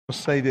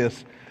Say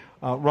this.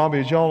 Robbie,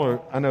 as y'all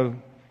are, I know,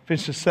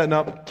 finished setting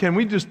up, can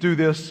we just do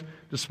this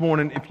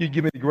morning? If you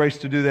give me the grace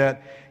to do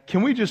that,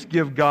 can we just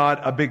give God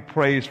a big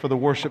praise for the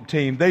worship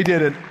team? They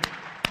did it.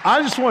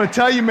 I just want to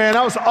tell you, man,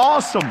 that was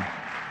awesome.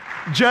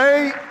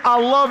 Jay, I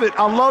love it.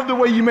 I love the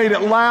way you made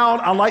it loud.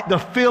 I like to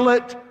feel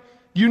it.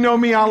 You know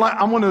me,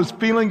 I'm one of those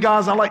feeling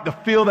guys. I like to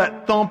feel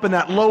that thump and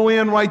that low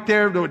end right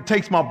there. It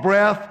takes my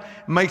breath,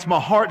 makes my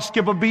heart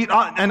skip a beat.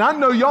 And I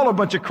know y'all are a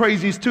bunch of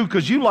crazies too,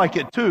 because you like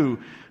it too.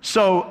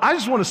 So I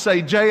just want to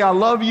say, Jay, I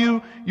love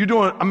you. You're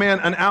doing,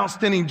 an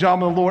outstanding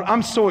job in the Lord.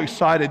 I'm so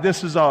excited.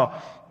 This is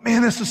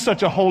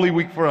such a holy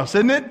week for us,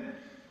 isn't it?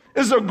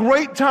 This is a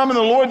great time in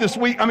the Lord this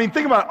week.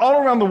 Think about it.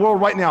 All around the world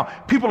right now,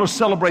 people are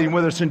celebrating,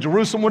 whether it's in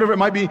Jerusalem, whatever it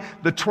might be,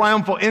 the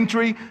triumphal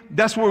entry.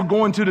 That's what we're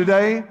going to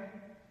today.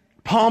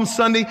 Palm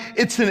Sunday.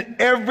 It's in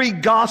every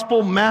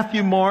gospel,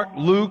 Matthew, Mark,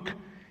 Luke,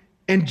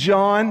 and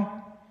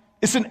John.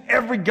 It's in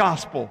every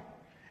gospel.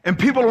 And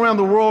people around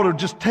the world are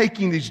just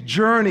taking these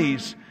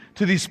journeys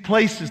to these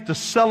places to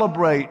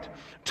celebrate,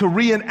 to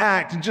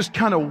reenact, and just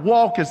kind of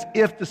walk as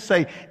if to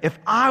say, if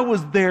I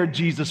was there,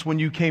 Jesus, when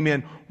you came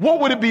in,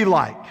 what would it be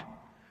like?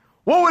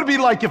 What would it be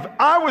like if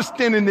I was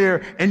standing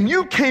there and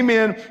you came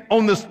in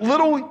on this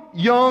little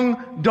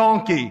young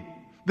donkey,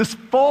 this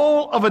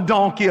foal of a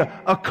donkey,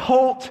 a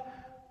colt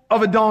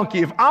of a donkey?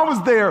 If I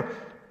was there,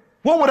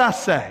 what would I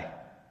say?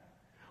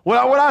 Would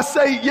I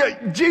say,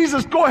 yeah,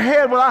 Jesus, go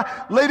ahead? Would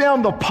I lay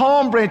down the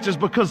palm branches,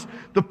 because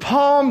the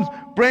palm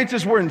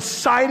branches were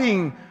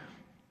inciting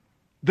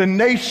the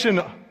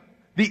nation,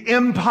 the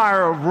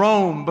empire of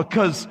Rome,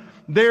 because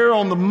there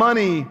on the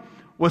money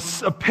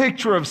was a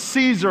picture of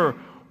Caesar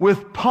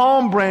with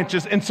palm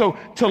branches. And so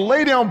to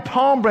lay down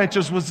palm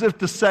branches was as if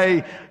to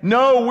say,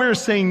 no, we're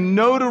saying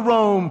no to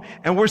Rome,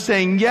 and we're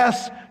saying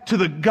yes to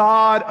the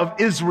God of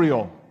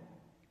Israel.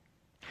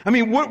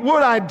 What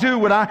would I do?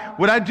 Would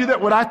I do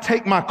that? Would I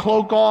take my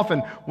cloak off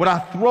and would I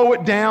throw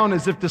it down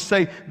as if to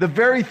say, the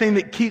very thing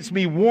that keeps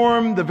me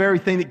warm, the very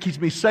thing that keeps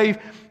me safe,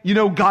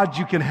 God,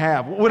 you can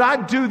have? Would I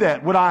do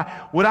that? Would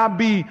I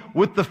be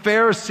with the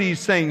Pharisees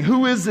saying,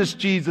 who is this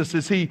Jesus?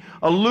 Is he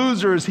a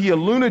loser? Is he a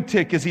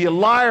lunatic? Is he a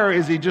liar?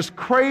 Is he just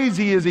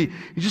crazy?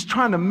 He's just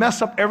trying to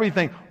mess up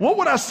everything? What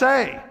would I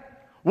say?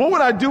 What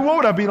would I do? What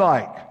would I be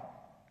like?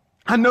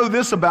 I know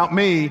this about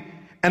me,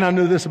 and I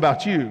know this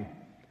about you,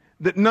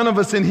 that none of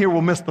us in here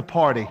will miss the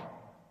party.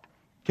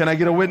 Can I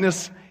get a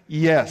witness?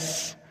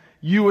 Yes.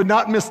 You would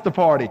not miss the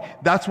party.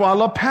 That's why I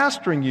love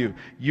pastoring you.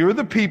 You're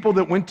the people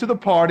that went to the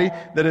party,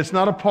 that it's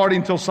not a party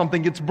until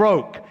something gets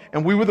broke.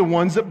 And we were the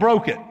ones that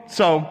broke it.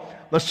 So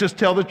let's just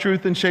tell the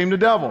truth and shame the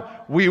devil.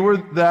 We were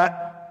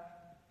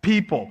that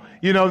people.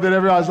 That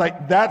everybody's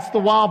like, that's the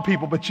wild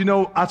people. But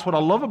that's what I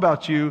love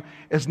about you,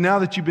 is now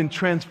that you've been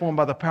transformed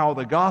by the power of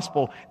the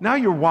gospel, now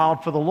you're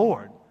wild for the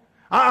Lord.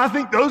 I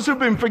think those who've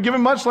been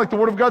forgiven much, like the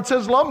Word of God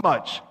says, love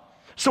much.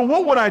 So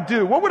what would I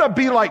do? What would I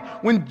be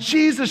like when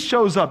Jesus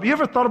shows up? You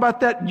ever thought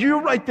about that?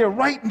 You're right there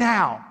right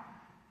now.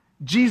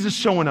 Jesus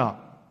showing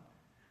up.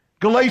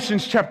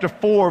 Galatians chapter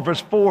 4,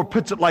 verse 4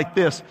 puts it like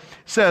this. It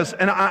says,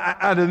 and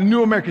out of the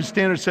New American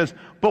Standard says,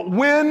 but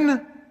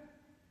when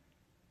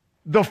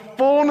the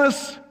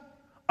fullness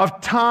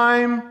of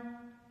time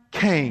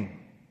came,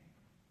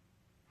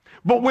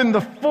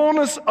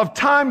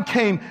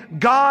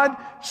 God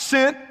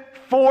sent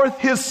forth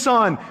his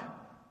Son,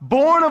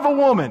 born of a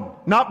woman,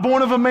 not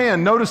born of a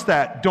man. Notice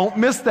that. Don't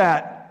miss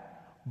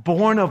that.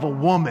 Born of a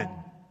woman.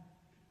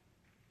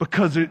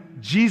 Because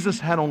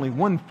Jesus had only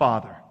one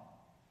Father,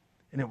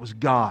 and it was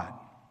God.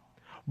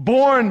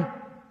 Born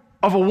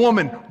of a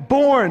woman,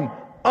 born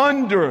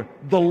under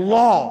the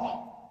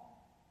law.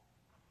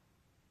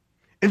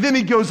 And then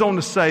he goes on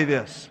to say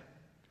this,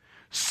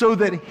 so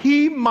that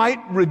he might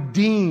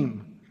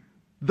redeem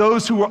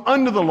those who are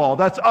under the law.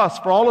 That's us.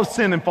 For all of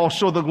sin and fall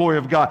short of the glory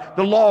of God.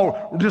 The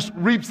law just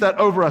reaps that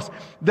over us.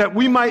 That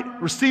we might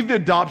receive the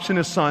adoption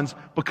as sons.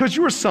 Because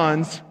you are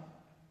sons,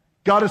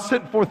 God has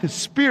sent forth his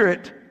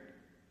Spirit,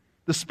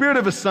 the Spirit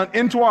of his Son,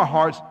 into our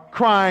hearts,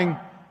 crying,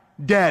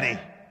 Daddy,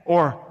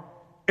 or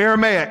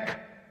Aramaic,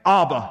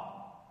 Abba,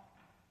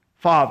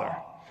 Father.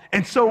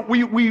 And so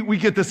we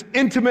get this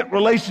intimate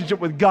relationship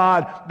with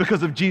God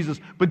because of Jesus.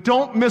 But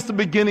don't miss the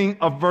beginning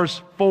of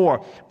verse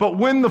 4. But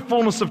when the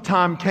fullness of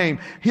time came.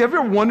 Have you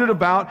ever wondered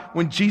about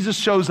when Jesus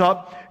shows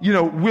up,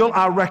 will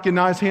I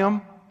recognize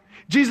him?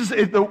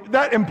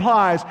 That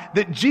implies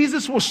that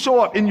Jesus will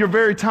show up in your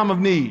very time of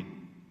need.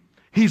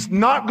 He's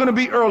not going to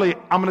be early.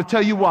 I'm going to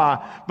tell you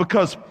why.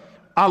 Because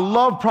I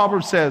love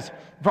Proverbs 30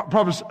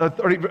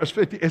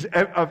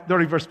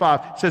 verse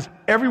 5 says,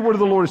 every word of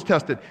the Lord is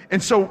tested.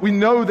 And so we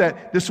know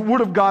that this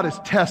word of God is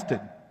tested.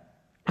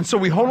 And so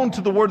we hold on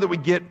to the word that we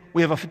get.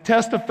 We have a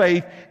test of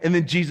faith, and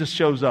then Jesus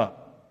shows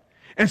up.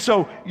 And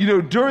so,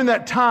 during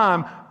that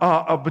time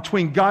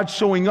between God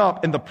showing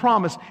up and the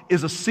promise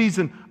is a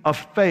season of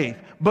faith.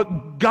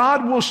 But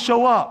God will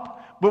show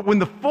up. But when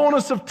the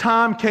fullness of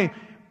time came,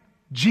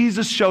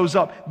 Jesus shows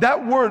up.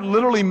 That word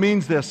literally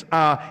means this.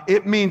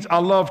 It means, I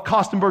love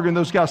Kostenberger and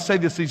those guys say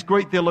this, these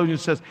great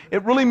theologians says,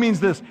 it really means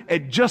this,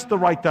 at just the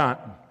right time.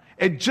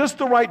 At just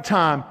the right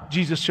time,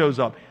 Jesus shows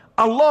up.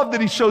 I love that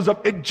he shows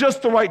up at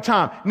just the right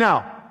time.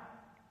 Now,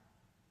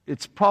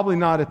 it's probably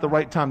not at the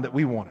right time that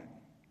we want it.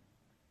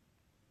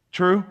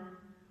 True?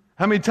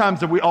 How many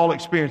times have we all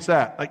experienced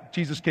that? Like,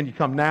 Jesus, can you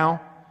come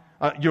now?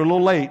 You're a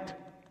little late.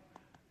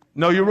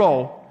 Know your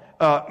role.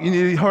 You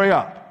need to hurry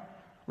up.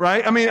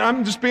 Right? I mean,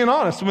 I'm just being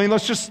honest. I mean,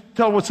 let's just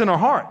tell what's in our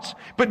hearts.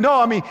 But no,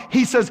 I mean,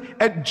 he says,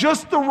 at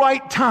just the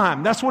right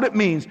time. That's what it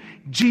means.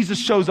 Jesus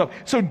shows up.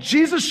 So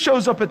Jesus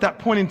shows up at that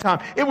point in time.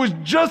 It was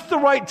just the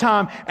right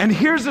time. And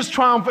here's this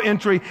triumphal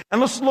entry. And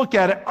let's look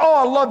at it. Oh,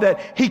 I love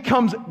that. He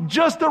comes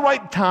just the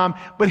right time.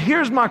 But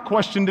here's my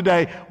question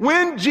today.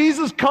 When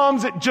Jesus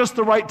comes at just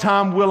the right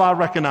time, will I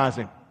recognize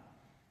him?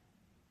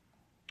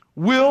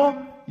 Will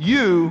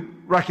you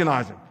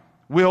recognize him?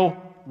 Will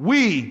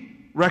we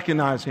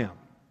recognize him?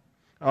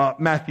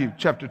 Matthew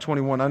chapter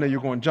 21. I know you're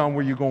going, John,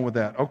 where are you going with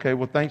that? Okay,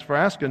 well, thanks for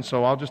asking,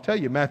 so I'll just tell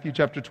you. Matthew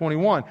chapter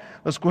 21.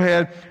 Let's go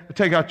ahead,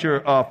 take out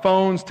your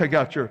phones, take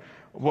out your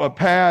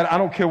pad. I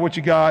don't care what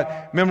you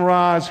got.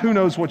 Memorize. Who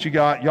knows what you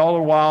got? Y'all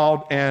are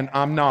wild, and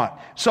I'm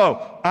not.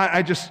 So,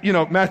 I just,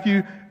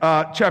 Matthew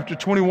chapter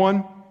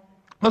 21.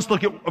 Let's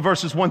look at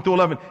verses 1 through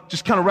 11.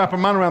 Just kind of wrap our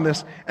mind around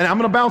this. And I'm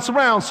going to bounce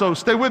around, so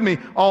stay with me.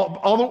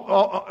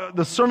 All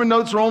the sermon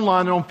notes are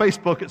online. They're on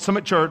Facebook at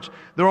Summit Church.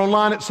 They're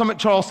online at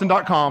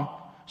summitcharleston.com.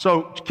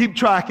 So keep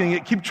tracking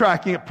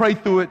it, pray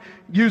through it,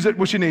 use it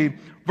what you need.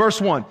 Verse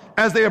 1,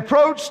 as they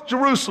approached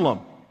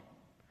Jerusalem,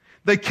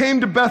 they came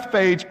to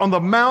Bethphage on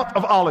the Mount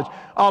of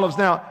Olives.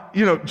 Now,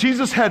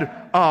 Jesus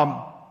had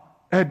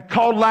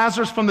called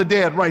Lazarus from the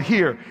dead right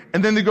here.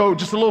 And then they go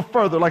just a little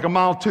further, like a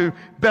mile to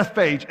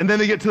Bethphage. And then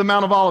they get to the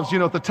Mount of Olives.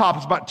 At the top,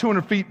 it's about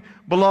 200 feet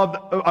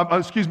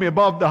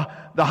above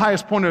the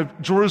highest point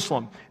of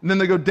Jerusalem. And then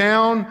they go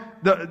down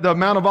the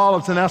Mount of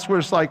Olives, and that's where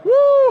it's like, woo,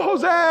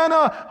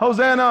 Hosanna,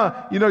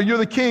 Hosanna, you're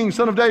the king,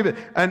 son of David.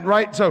 And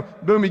right, so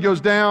boom, he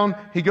goes down,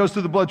 he goes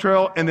through the blood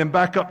trail, and then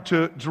back up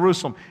to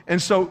Jerusalem. And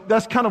so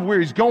that's kind of where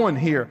he's going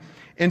here.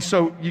 And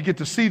so you get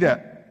to see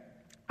that.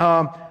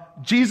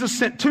 Jesus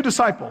sent 2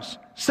 disciples,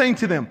 saying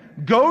to them,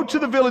 go to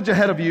the village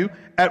ahead of you.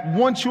 At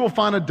once you will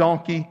find a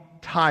donkey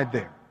tied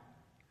there,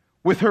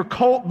 with her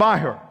colt by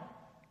her.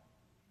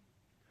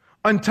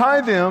 Untie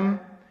them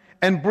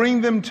and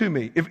bring them to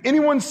me. If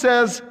anyone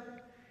says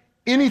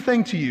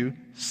anything to you,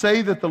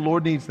 say that the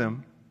Lord needs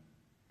them,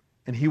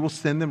 and he will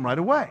send them right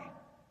away.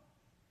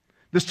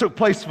 This took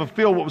place to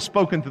fulfill what was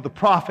spoken through the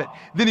prophet.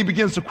 Then he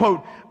begins to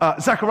quote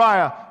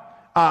Zechariah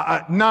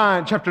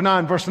chapter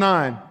 9, verse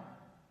 9.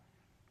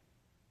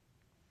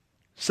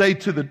 Say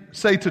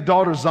to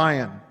daughter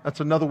Zion, that's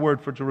another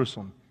word for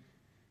Jerusalem.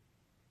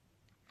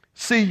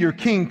 See, your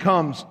king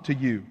comes to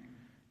you,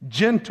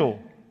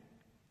 gentle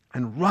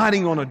and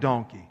riding on a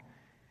donkey,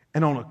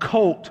 and on a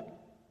colt,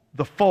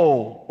 the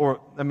foal, or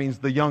that means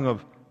the young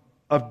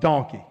of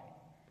donkey.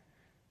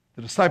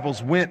 The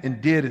disciples went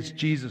and did as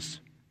Jesus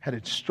had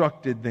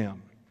instructed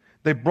them.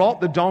 They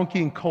brought the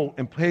donkey and colt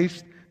and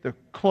placed their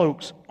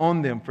cloaks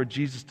on them for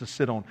Jesus to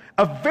sit on.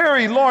 A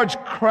very large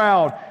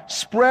crowd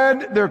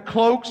spread their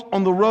cloaks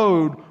on the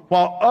road,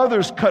 while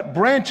others cut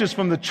branches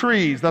from the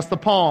trees, that's the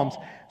palms,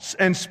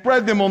 and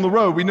spread them on the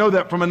road. We know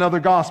that from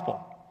another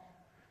gospel.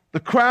 The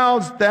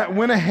crowds that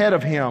went ahead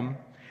of him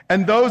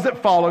and those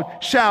that followed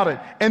shouted.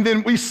 And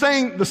then we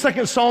sang, the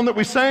second song that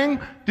we sang,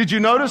 did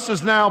you notice,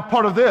 is now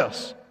part of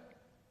this.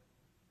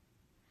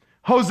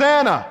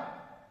 Hosanna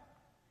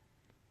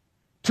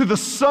to the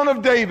Son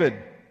of David.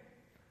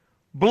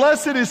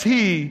 Blessed is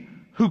he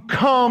who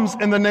comes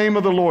in the name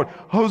of the Lord.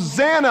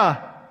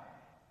 Hosanna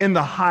in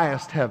the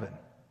highest heaven.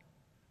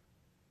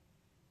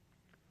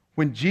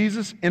 When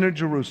Jesus entered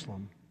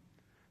Jerusalem,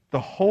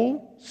 the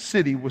whole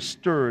city was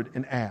stirred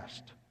and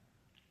asked,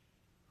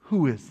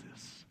 who is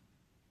this?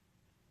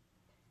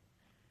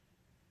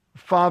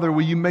 Father,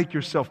 will you make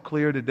yourself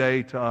clear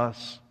today to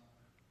us?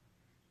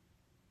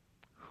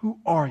 Who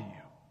are you?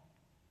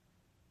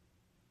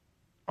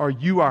 Are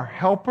you our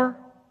helper,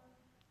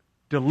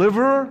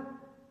 deliverer,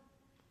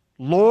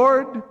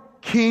 Lord,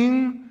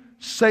 King,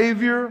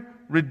 Savior,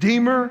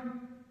 Redeemer,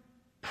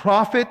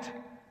 prophet,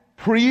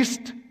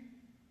 priest?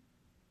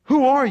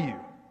 Who are you?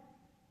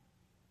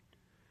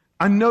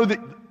 I know that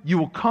you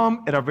will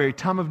come at our very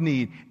time of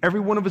need. Every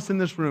one of us in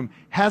this room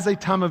has a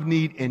time of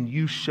need, and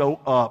you show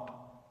up.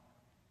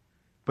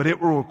 But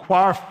it will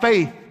require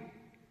faith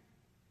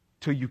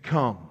till you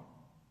come.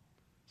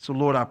 So,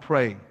 Lord, I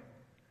pray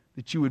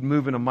that you would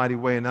move in a mighty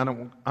way. And I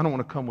don't want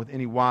to come with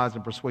any wise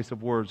and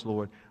persuasive words,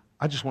 Lord.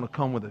 I just want to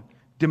come with a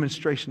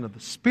demonstration of the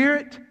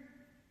Spirit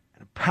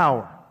and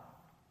power.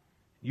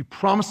 You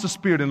promised the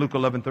Spirit in Luke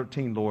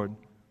 11:13, Lord.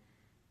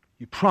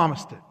 You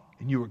promised it,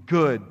 and you are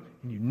good,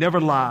 and you never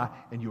lie,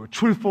 and you are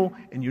truthful,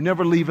 and you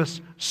never leave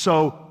us.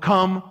 So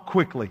come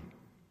quickly.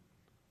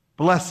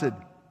 Blessed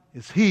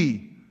is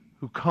he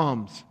who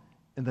comes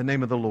in the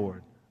name of the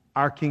Lord,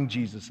 our King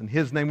Jesus. In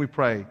his name we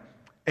pray.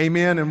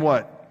 Amen and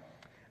what?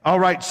 All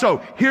right,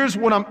 so here's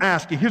what I'm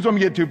asking. Here's what I'm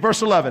getting to.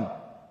 Verse 11.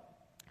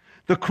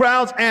 The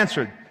crowds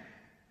answered,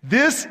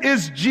 this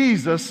is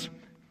Jesus,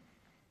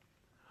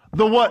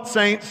 the what,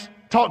 saints?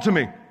 Talk to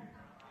me.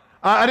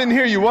 I didn't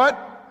hear you. What?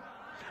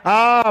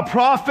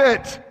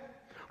 Prophet.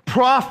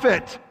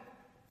 Prophet.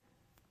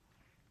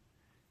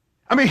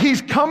 I mean,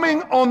 he's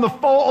coming on the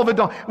foal of a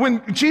dawn.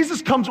 When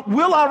Jesus comes,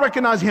 will I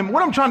recognize him?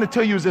 What I'm trying to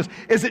tell you is this,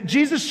 is that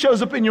Jesus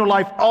shows up in your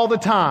life all the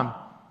time.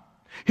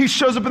 He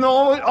shows up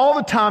all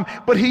the time,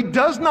 but he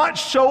does not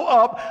show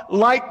up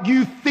like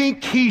you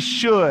think he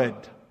should.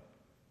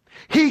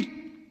 He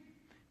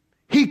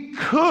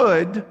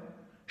could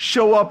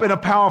show up in a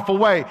powerful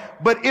way,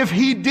 but if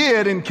he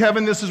did, and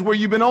Kevin, this is where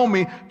you've been on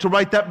me to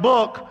write that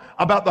book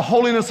about the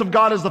holiness of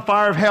God as the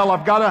fire of hell.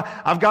 I've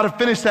got to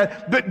finish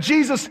that. But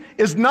Jesus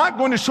is not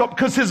going to show up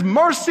because his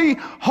mercy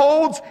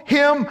holds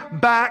him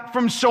back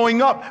from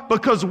showing up.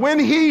 Because when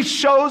he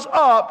shows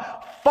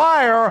up,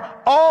 fire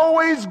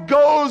always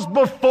goes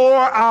before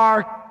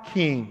our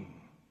King.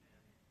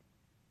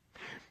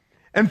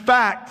 In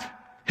fact,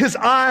 his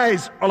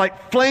eyes are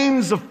like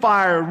flames of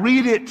fire.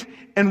 Read it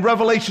in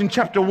Revelation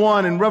chapter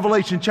 1 and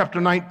Revelation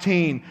chapter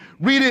 19.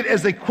 Read it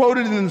as they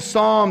quoted in the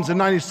Psalms in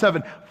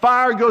 97.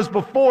 Fire goes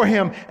before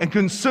him and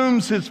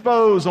consumes his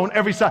foes on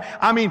every side.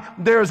 I mean,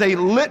 there's a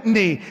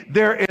litany.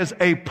 There is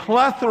a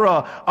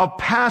plethora of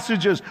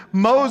passages.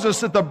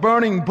 Moses at the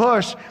burning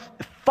bush,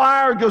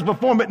 fire goes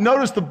before him. But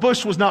notice the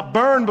bush was not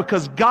burned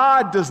because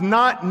God does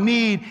not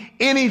need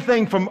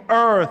anything from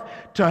earth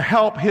to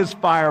help his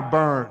fire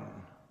burn.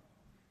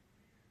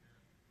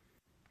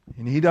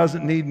 And he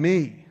doesn't need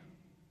me.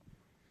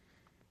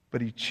 But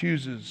he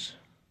chooses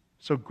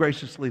so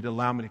graciously to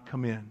allow me to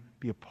come in,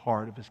 be a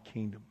part of his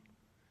kingdom.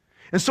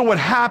 And so what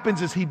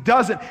happens is he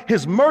doesn't.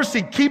 His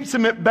mercy keeps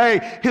him at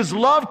bay. His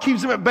love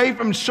keeps him at bay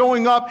from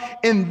showing up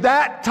in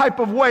that type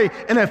of way,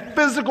 in a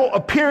physical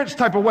appearance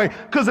type of way.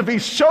 Because if he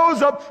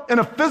shows up in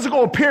a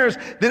physical appearance,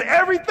 then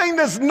everything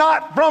that's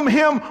not from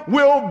him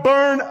will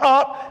burn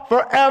up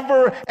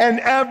forever and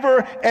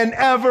ever and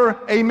ever.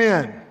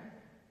 Amen.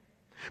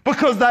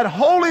 Because that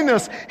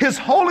holiness, his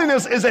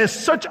holiness is as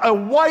such a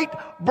white,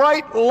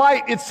 bright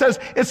light. It says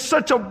it's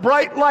such a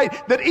bright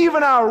light that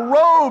even our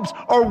robes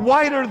are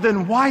whiter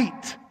than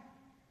white.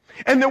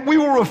 And that we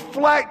will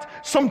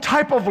reflect some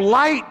type of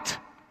light.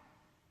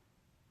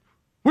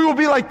 We will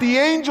be like the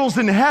angels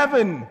in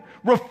heaven,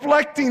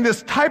 reflecting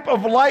this type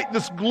of light,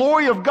 this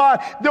glory of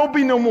God. There'll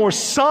be no more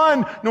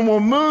sun, no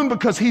more moon,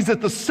 because he's at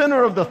the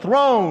center of the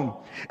throne.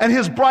 And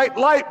his bright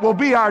light will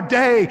be our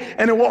day,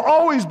 and it will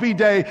always be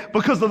day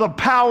because of the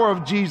power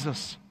of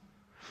Jesus.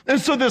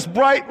 And so this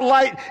bright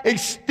light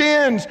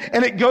extends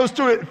and it goes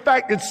through it. In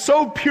fact, it's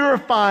so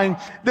purifying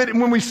that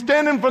when we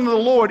stand in front of the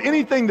Lord,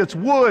 anything that's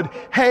wood,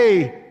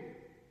 hay,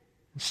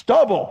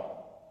 stubble,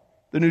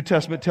 the New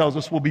Testament tells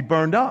us, will be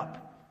burned up.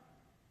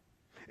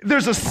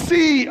 There's a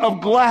sea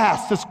of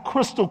glass that's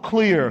crystal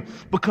clear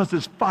because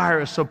his fire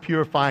is so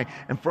purifying.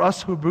 And for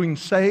us who are being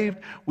saved,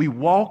 we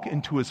walk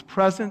into his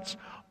presence,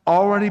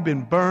 already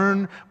been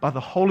burned by the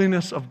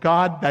holiness of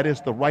God, that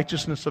is the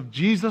righteousness of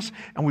Jesus,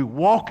 and we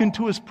walk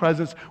into his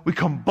presence. We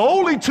come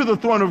boldly to the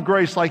throne of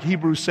grace, like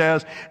Hebrews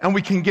says, and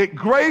we can get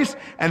grace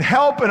and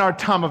help in our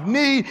time of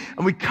need,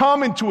 and we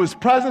come into his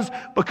presence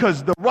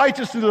because the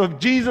righteousness of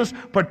Jesus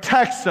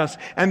protects us.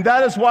 And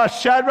that is why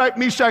Shadrach,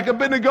 Meshach, and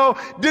Abednego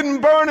didn't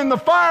burn in the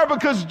fire,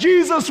 because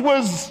Jesus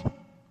was...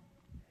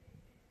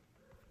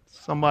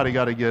 Somebody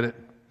got to get it.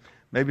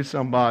 Maybe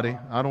somebody.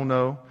 I don't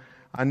know.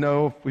 I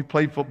know if we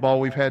played football,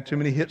 we've had too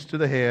many hits to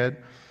the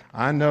head.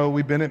 I know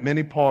we've been at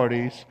many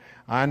parties.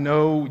 I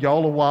know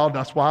y'all are wild.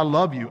 That's why I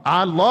love you.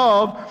 I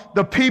love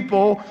the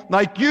people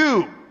like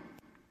you.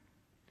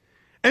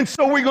 And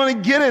so we're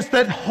going to get it. It's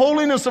that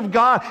holiness of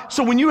God.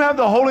 So when you have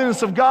the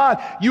holiness of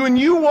God, when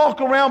you walk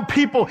around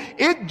people,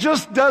 it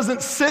just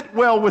doesn't sit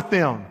well with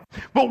them.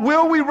 But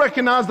will we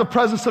recognize the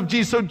presence of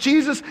Jesus? So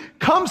Jesus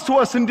comes to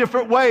us in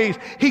different ways.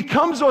 He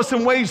comes to us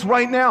in ways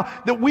right now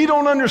that we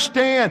don't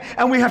understand.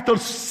 And we have to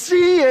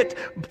see it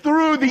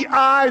through the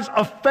eyes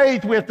of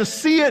faith. We have to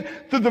see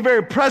it through the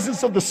very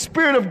presence of the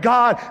Spirit of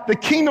God, the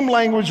kingdom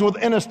language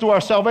within us through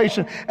our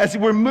salvation as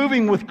we're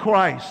moving with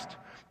Christ.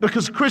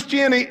 Because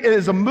Christianity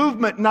is a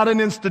movement, not an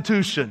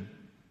institution.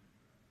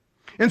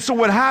 And so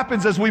what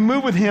happens as we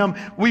move with him,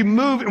 we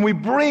move and we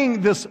bring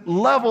this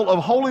level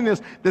of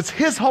holiness that's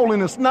his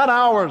holiness, not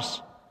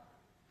ours.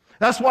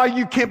 That's why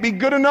you can't be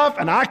good enough,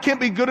 and I can't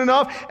be good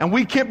enough, and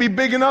we can't be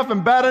big enough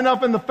and bad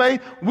enough in the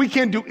faith. We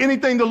can't do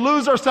anything to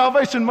lose our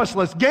salvation, much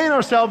less gain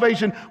our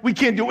salvation. We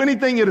can't do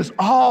anything. It is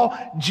all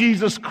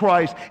Jesus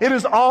Christ. It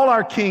is all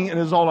our King, and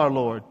it is all our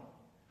Lord.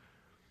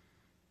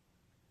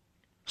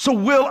 So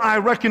will I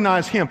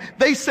recognize him?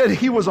 They said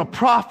he was a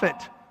prophet.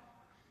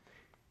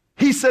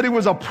 He said he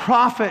was a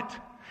prophet.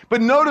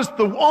 But notice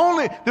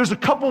there's a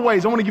couple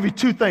ways. I want to give you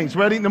two things.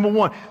 Ready? Number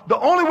one,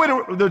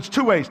 there's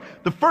two ways.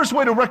 The first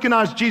way to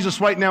recognize Jesus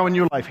right now in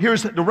your life,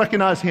 here's to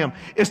recognize him,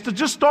 is to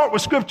just start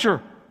with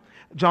Scripture.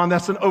 John,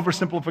 that's an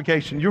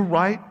oversimplification. You're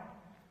right.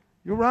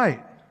 You're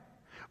right.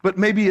 But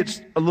maybe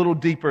it's a little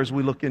deeper as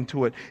we look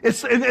into it.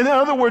 In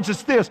other words,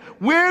 it's this.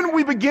 When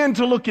we begin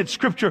to look at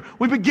Scripture,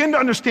 we begin to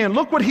understand.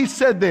 Look what he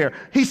said there.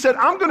 He said,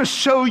 I'm going to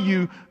show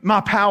you my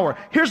power.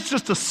 Here's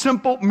just a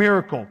simple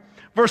miracle.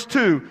 Verse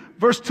 2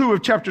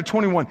 of chapter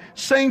 21,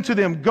 saying to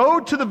them, go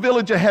to the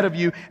village ahead of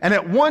you, and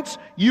at once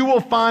you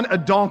will find a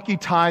donkey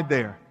tied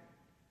there,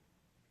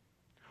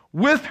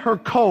 with her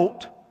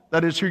colt,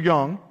 that is her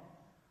young,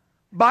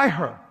 by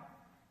her.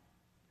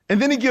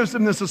 And then he gives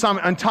them this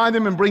assignment, untie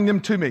them and bring them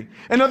to me.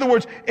 In other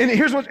words, and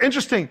here's what's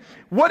interesting.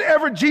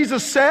 Whatever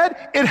Jesus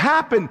said, it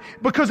happened.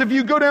 Because if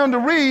you go down to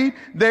read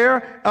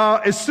there,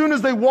 as soon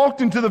as they walked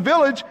into the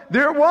village,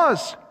 there it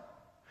was.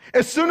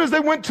 As soon as they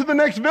went to the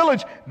next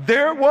village,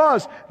 there it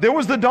was. There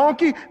was the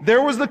donkey,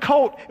 there was the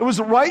colt. It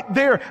was right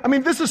there. I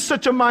mean, this is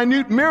such a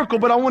minute miracle,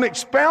 but I want to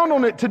expound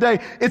on it today.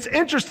 It's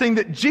interesting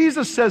that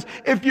Jesus says,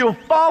 if you'll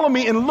follow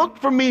me and look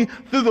for me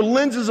through the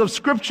lenses of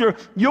Scripture,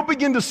 you'll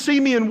begin to see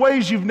me in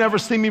ways you've never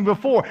seen me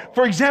before.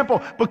 For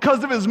example,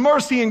 because of His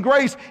mercy and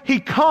grace, He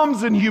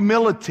comes in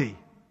humility.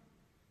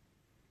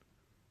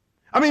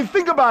 I mean,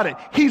 think about it.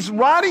 He's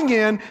riding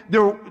in,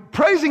 they're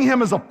praising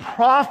Him as a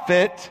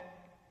prophet.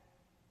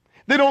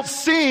 They don't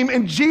see Him,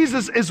 and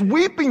Jesus is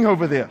weeping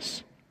over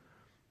this.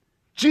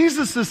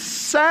 Jesus is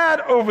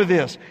sad over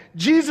this.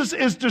 Jesus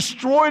is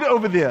destroyed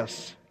over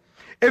this.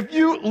 If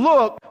you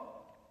look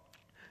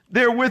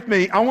there with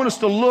me, I want us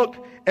to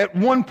look at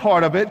one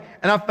part of it,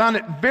 and I found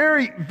it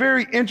very,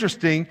 very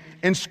interesting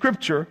in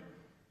Scripture.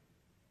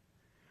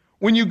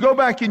 When you go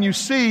back and you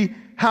see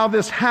how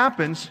this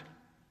happens,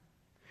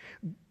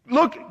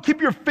 look,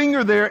 keep your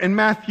finger there in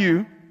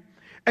Matthew,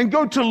 and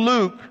go to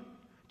Luke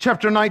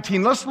chapter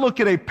 19. Let's look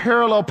at a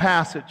parallel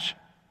passage.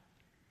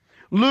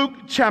 Luke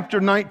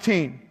chapter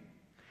 19.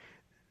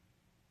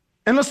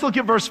 And let's look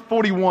at verse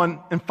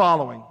 41 and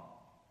following.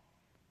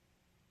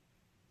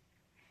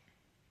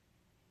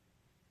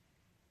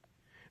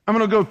 I'm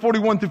going to go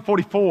 41 through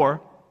 44.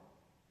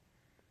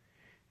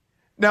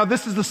 Now,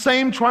 this is the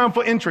same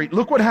triumphal entry.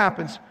 Look what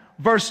happens.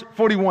 Verse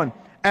 41.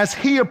 As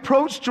he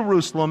approached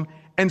Jerusalem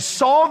and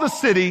saw the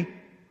city,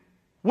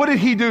 what did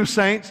he do,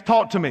 saints?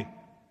 Talk to me.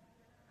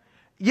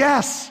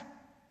 Yes,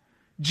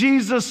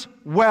 Jesus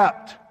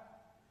wept.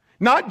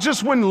 Not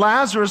just when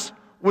Lazarus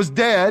was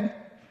dead,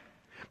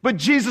 but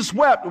Jesus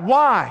wept.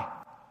 Why?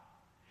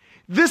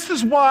 This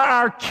is why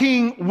our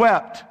King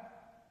wept.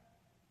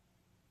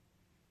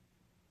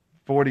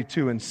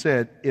 42, and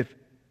said, if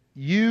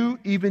you,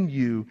 even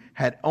you,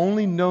 had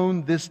only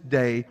known this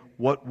day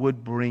what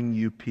would bring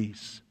you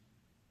peace.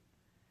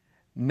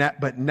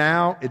 But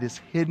now it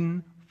is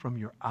hidden from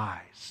your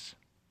eyes.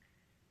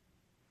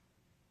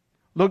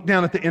 Look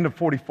down at the end of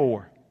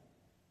 44.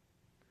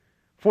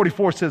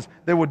 44 says,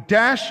 they will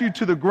dash you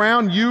to the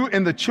ground, you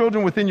and the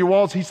children within your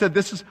walls. He said,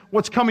 this is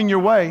what's coming your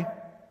way.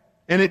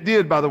 And it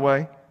did, by the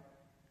way.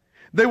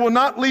 They will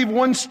not leave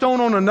one stone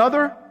on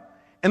another.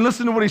 And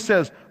listen to what he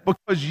says.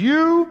 Because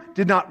you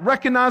did not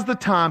recognize the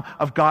time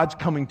of God's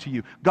coming to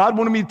you. God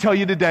wanted me to tell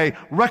you today,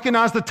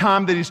 recognize the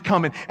time that He's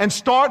coming. And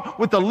start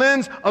with the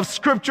lens of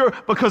Scripture,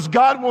 because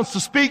God wants to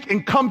speak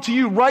and come to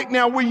you right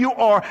now where you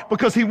are,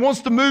 because He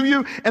wants to move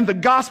you in the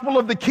gospel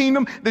of the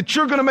kingdom, that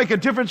you're going to make a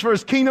difference for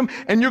His kingdom,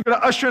 and you're going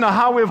to usher in a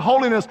highway of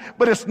holiness.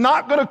 But it's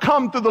not going to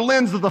come through the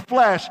lens of the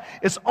flesh.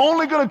 It's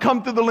only going to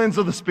come through the lens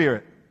of the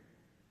Spirit.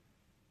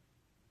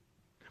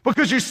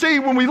 Because you see,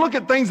 when we look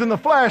at things in the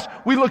flesh,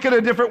 we look at it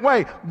a different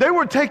way. They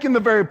were taking the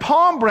very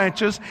palm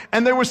branches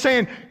and they were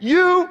saying,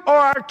 you are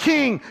our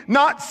king,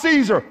 not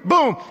Caesar.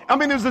 Boom. I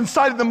mean, it was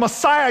inside of the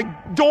Messiah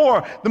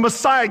door. The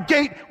Messiah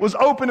gate was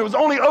open. It was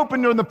only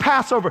open during the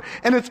Passover,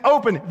 and it's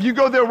open. If you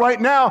go there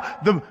right now,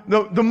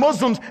 the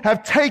Muslims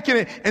have taken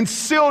it and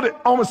sealed it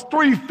almost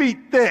 3 feet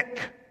thick,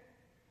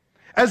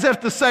 as if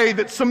to say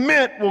that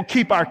cement will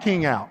keep our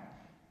king out.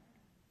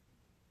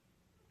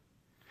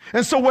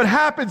 And so what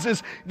happens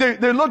is they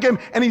look at him,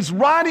 and he's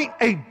riding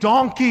a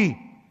donkey.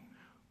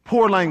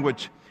 Poor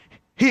language.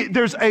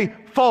 There's a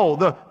foal,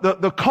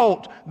 the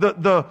colt,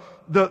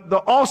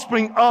 the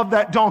offspring of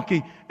that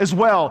donkey as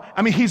well.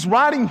 I mean, he's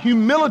riding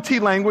humility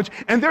language,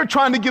 and they're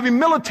trying to give him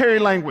military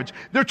language.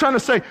 They're trying to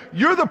say,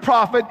 you're the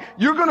prophet,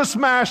 you're going to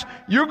smash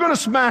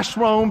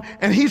Rome.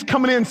 And he's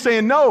coming in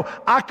saying, no,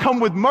 I come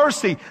with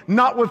mercy,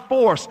 not with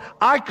force.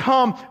 I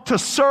come to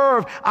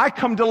serve. I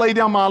come to lay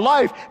down my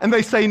life. And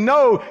they say,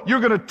 no, you're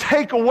going to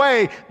take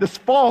away this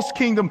false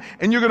kingdom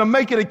and you're going to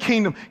make it a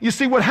kingdom. You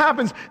see what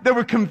happens? They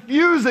were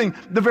confusing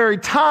the very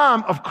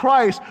time of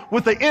Christ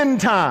with the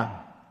end time.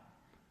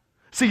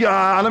 See,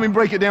 let me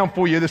break it down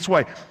for you this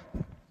way.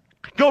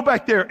 Go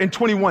back there in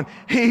 21.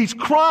 He's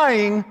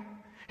crying.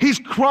 He's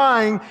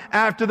crying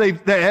after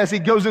as he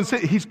goes in.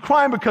 He's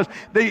crying because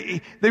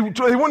they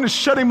wanted to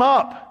shut him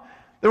up.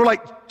 They were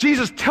like,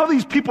 Jesus, tell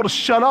these people to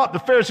shut up. The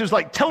Pharisees were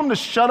like, tell them to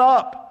shut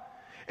up.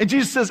 And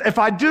Jesus says, if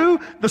I do,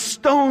 the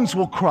stones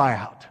will cry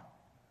out.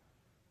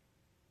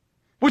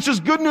 Which is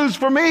good news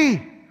for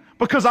me,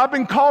 because I've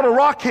been called a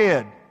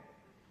rockhead.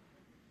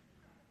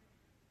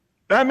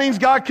 That means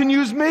God can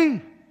use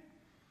me.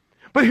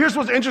 But here's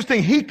what's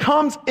interesting. He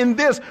comes in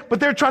this, but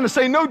they're trying to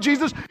say, no,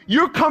 Jesus,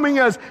 you're coming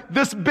as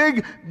this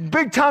big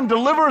time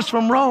deliverers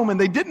from Rome. And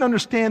they didn't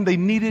understand they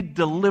needed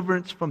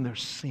deliverance from their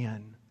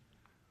sin.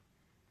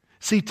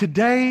 See,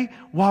 today,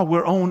 while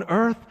we're on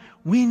earth,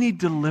 we need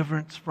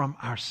deliverance from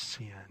our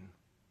sin.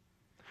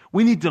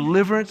 We need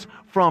deliverance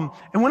from,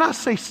 and when I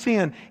say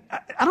sin,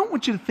 I don't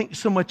want you to think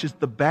so much as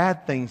the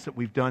bad things that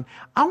we've done.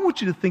 I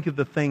want you to think of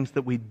the things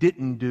that we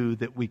didn't do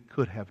that we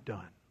could have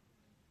done.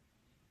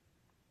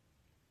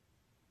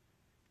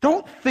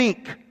 Don't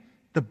think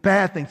the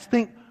bad things.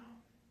 Think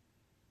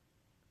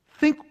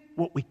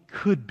what we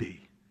could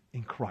be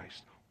in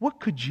Christ. What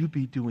could you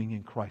be doing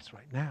in Christ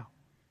right now?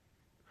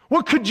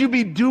 What could you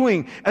be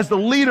doing as the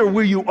leader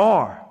where you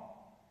are?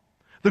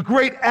 The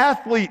great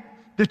athlete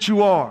that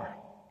you are?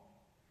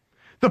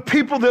 The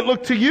people that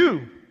look to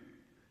you?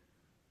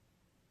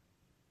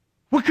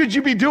 What could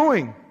you be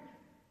doing?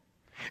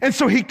 And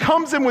so he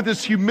comes in with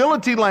this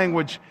humility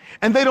language,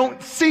 and they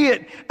don't see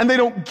it, and they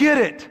don't get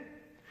it.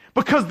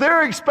 Because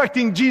they're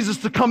expecting Jesus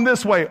to come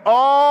this way.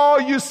 Oh,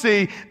 you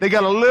see, they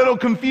got a little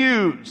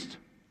confused.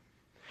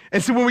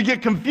 And so when we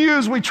get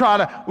confused, we try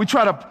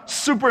to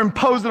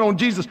superimpose it on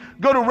Jesus.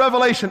 Go to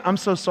Revelation. I'm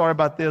so sorry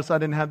about this. I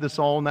didn't have this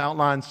all in the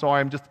outline. Sorry,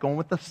 I'm just going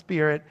with the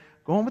Spirit.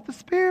 Going with the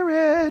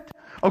Spirit.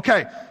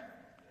 Okay.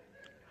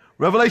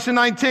 Revelation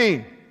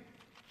 19.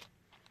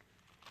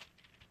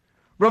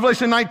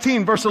 Revelation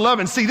 19, verse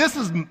 11. See, this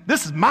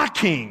is my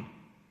king.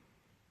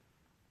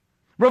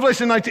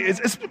 Revelation 19.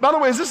 By the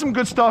way, is this some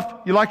good stuff?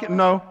 You like it?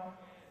 No?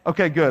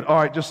 Okay, good. All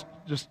right, just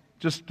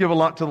give a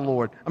lot to the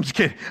Lord. I'm just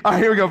kidding. All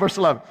right, here we go, verse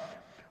 11.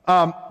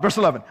 Verse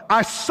 11.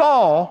 I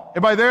saw,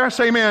 everybody there?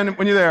 Say amen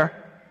when you're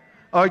there.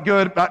 All right,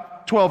 good.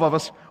 About 12 of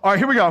us. All right,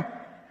 here we go.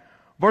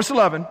 Verse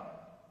 11.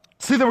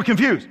 See, they were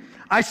confused.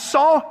 I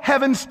saw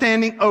heaven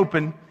standing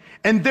open,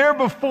 and there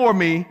before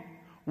me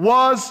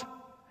was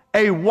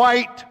a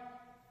white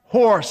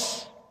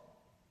horse,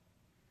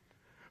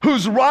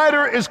 whose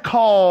rider is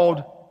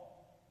called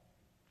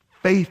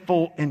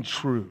Faithful and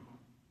True.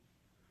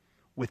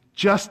 With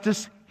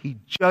justice he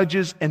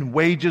judges and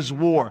wages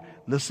war.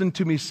 Listen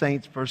to me,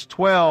 saints. Verse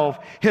 12.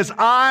 His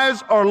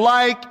eyes are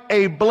like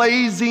a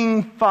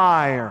blazing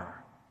fire.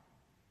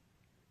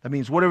 That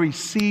means whatever he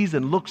sees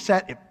and looks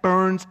at, it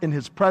burns in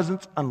his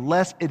presence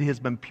unless it has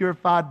been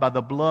purified by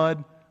the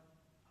blood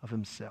of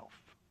himself.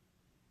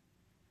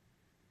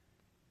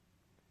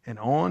 And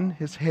on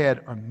his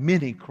head are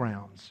many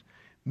crowns.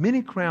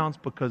 Many crowns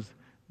because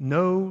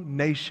no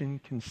nation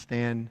can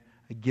stand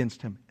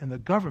against him. And the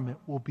government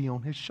will be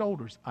on his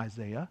shoulders,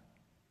 Isaiah.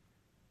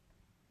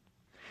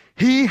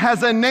 He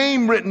has a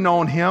name written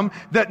on him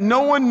that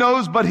no one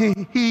knows but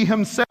he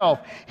himself.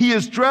 He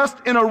is dressed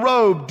in a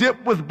robe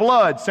dipped with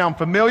blood. Sound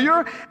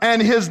familiar?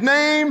 And his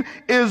name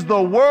is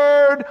the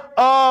Word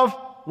of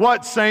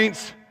what,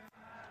 saints?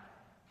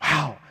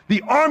 Wow.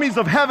 The armies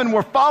of heaven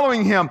were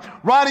following him,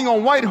 riding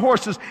on white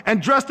horses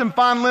and dressed in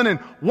fine linen,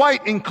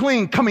 white and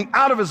clean. Coming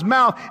out of his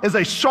mouth is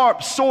a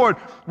sharp sword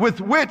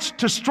with which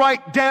to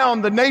strike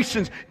down the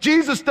nations.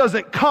 Jesus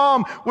doesn't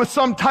come with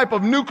some type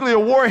of nuclear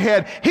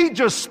warhead. He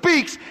just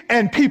speaks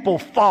and people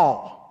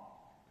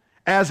fall.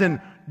 As in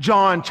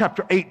John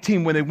chapter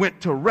 18, when they went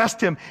to arrest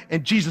him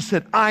and Jesus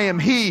said, I am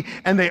he.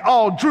 And they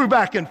all drew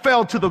back and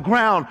fell to the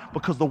ground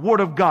because the word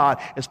of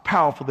God is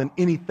powerful than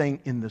anything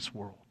in this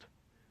world.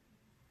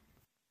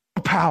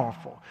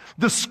 Powerful.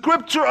 The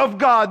scripture of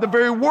God, the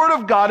very word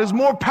of God, is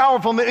more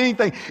powerful than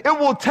anything. It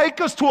will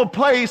take us to a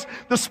place,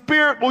 the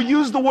Spirit will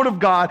use the word of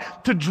God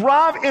to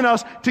drive in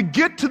us to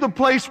get to the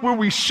place where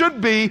we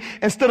should be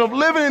instead of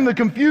living in the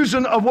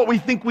confusion of what we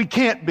think we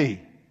can't be.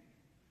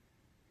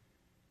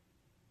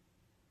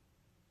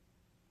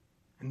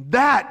 And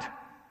that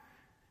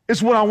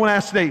is what I want to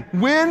ask today.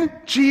 When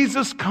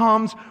Jesus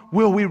comes,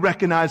 will we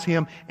recognize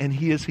him? And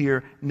he is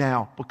here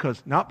now.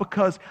 Not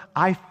because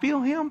I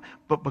feel him,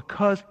 but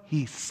because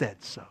he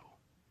said so.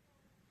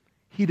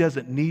 He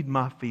doesn't need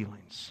my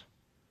feelings.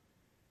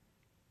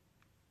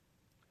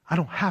 I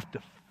don't have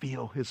to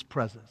feel his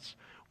presence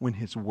when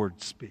his word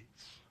speaks.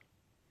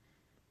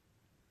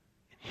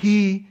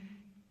 He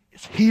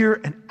is here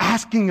and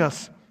asking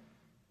us.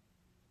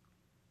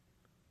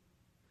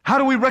 How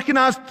do we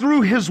recognize?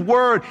 Through his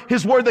word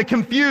that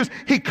confused.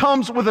 He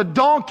comes with a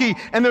donkey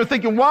and they're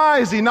thinking, why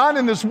is he not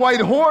in this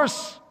white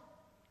horse?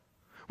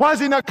 Why is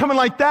he not coming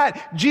like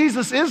that?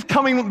 Jesus is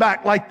coming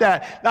back like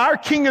that. Our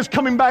King is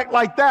coming back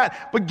like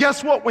that. But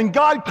guess what? When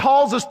God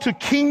calls us to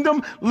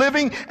kingdom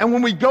living and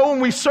when we go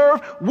and we serve,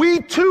 we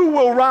too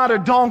will ride a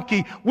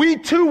donkey. We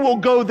too will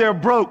go there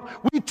broke.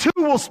 We too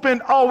will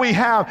spend all we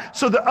have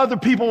so that other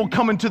people will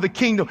come into the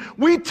kingdom.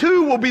 We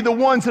too will be the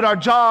ones at our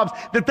jobs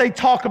that they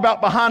talk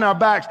about behind our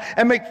backs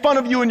and make fun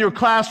of you in your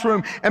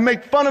classroom and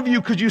make fun of you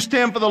because you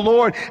stand for the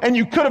Lord and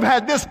you could have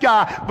had this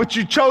guy, but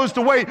you chose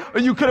to wait, or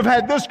you could have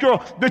had this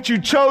girl, but you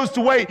chose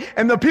to wait.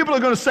 And the people are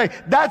going to say,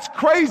 that's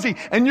crazy.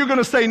 And you're going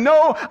to say,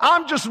 no,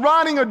 I'm just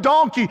riding a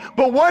donkey.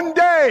 But one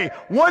day,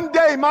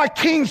 my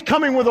king's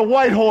coming with a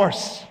white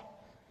horse.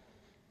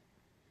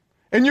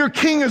 And your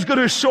king is going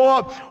to show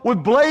up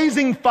with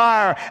blazing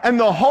fire. And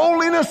the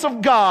holiness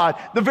of God,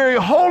 the very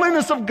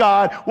holiness of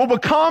God, will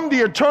become the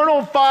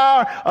eternal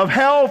fire of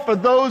hell for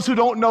those who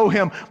don't know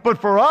him.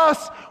 But for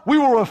us, we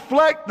will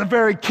reflect the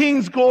very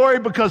king's glory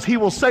because he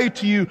will say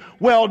to you,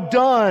 well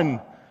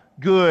done,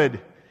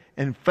 good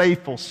and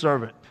faithful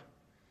servant.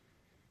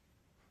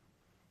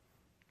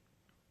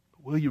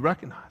 Will you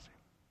recognize him?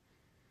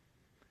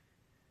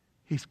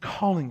 He's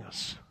calling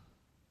us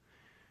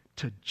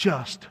to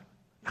just,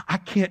 I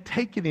can't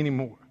take it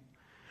anymore.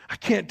 I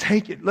can't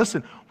take it.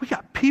 Listen, we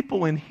got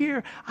people in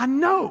here, I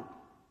know,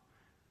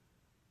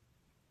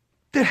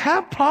 that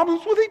have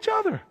problems with each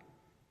other.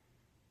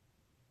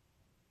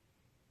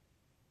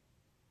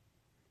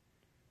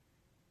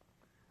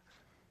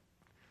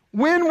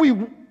 When we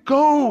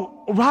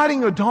go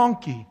riding a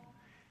donkey,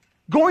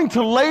 going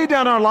to lay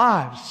down our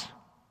lives,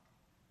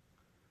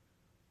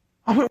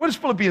 what does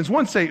Philippians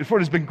 1 say? For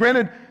it has been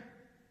granted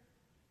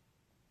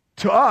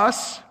to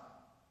us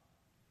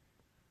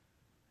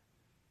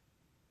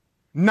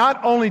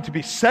not only to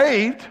be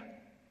saved,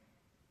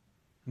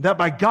 that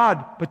by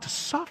God, but to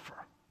suffer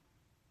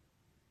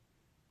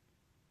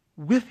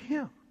with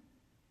him.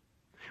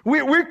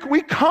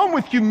 We come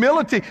with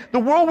humility. The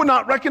world will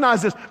not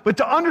recognize this, but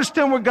to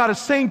understand what God is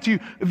saying to you,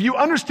 if you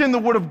understand the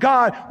Word of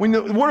God, when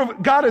the Word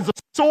of God is a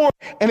sword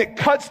and it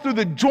cuts through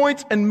the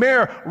joints and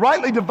marrow,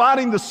 rightly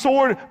dividing the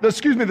soul and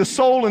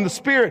the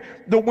spirit,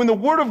 when the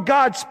Word of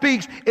God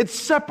speaks, it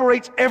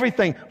separates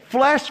everything,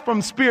 flesh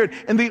from spirit.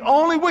 And the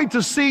only way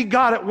to see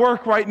God at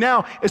work right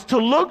now is to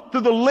look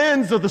through the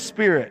lens of the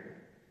Spirit.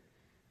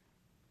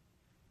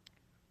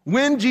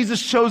 When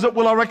Jesus shows up,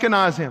 will I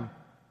recognize him?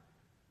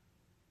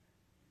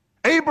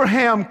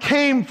 Abraham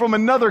came from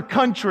another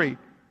country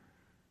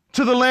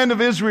to the land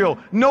of Israel.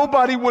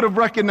 Nobody would have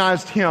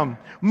recognized him.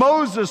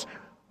 Moses,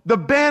 the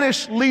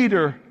banished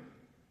leader,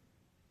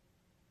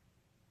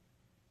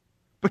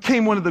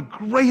 became one of the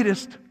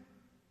greatest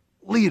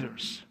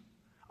leaders.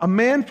 A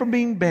man from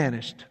being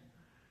banished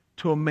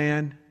to a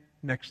man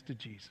next to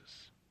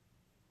Jesus.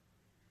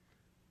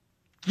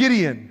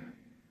 Gideon,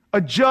 a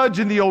judge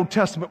in the Old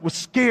Testament, was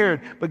scared,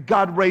 but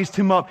God raised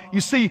him up.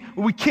 You see,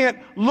 we can't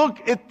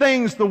look at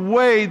things the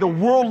way the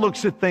world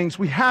looks at things.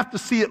 We have to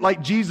see it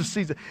like Jesus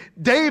sees it.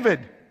 David,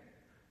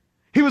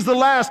 he was the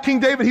last. King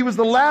David, he was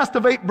the last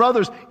of 8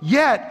 brothers.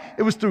 Yet,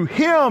 it was through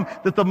him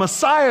that the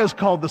Messiah is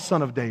called the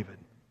Son of David.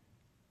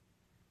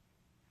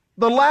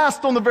 The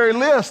last on the very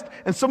list,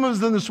 and some of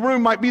us in this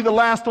room might be the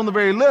last on the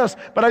very list,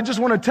 but I just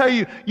want to tell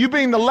you, you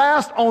being the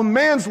last on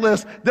man's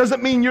list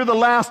doesn't mean you're the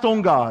last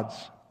on God's.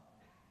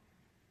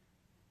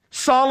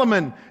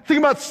 Solomon, think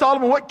about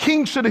Solomon. What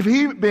king should have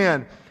he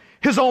been?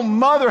 His own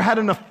mother had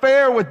an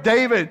affair with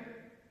David,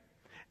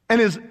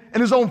 and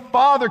his own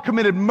father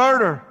committed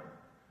murder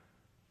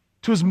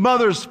to his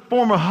mother's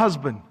former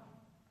husband.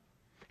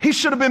 He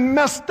should have been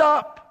messed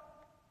up.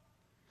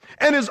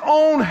 And his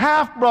own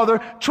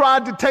half-brother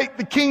tried to take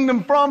the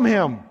kingdom from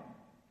him.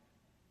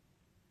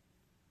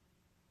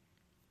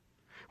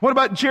 What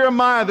about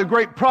Jeremiah, the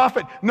great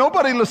prophet?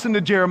 Nobody listened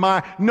to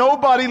Jeremiah.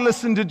 Nobody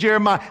listened to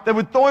Jeremiah. They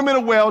would throw him in a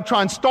well,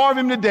 try and starve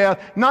him to death,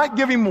 not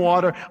give him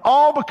water,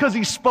 all because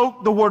he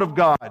spoke the word of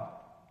God.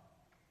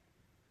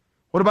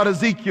 What about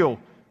Ezekiel?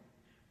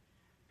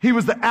 He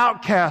was the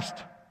outcast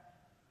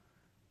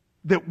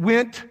that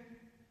went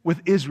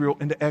with Israel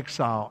into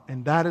exile,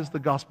 and that is the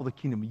gospel of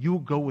the kingdom. You will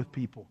go with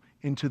people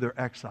into their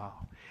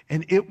exile,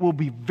 and it will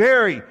be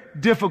very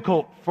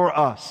difficult for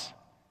us.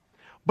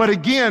 But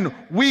again,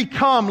 we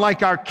come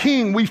like our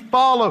king. We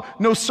follow.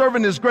 No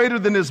servant is greater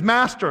than his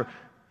master.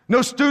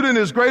 No student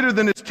is greater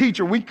than his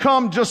teacher. We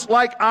come just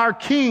like our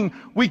king.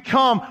 We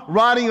come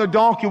riding a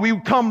donkey. We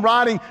come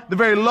riding the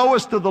very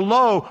lowest of the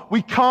low.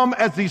 We come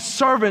as these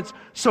servants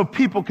so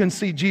people can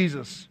see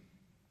Jesus.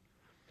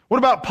 What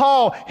about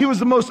Paul? He was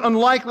the most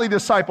unlikely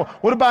disciple.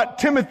 What about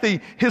Timothy,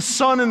 his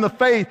son in the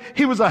faith?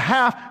 He was a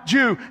half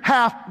Jew,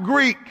 half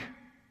Greek,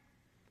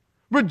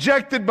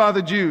 rejected by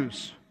the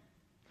Jews.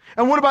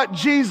 And what about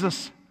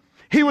Jesus?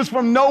 He was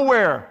from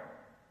nowhere.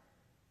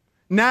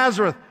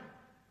 Nazareth.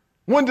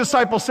 One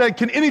disciple said,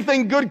 can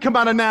anything good come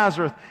out of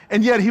Nazareth?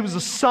 And yet he was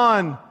the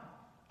son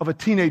of a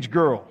teenage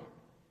girl.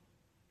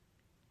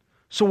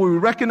 So we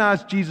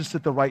recognize Jesus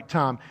at the right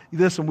time.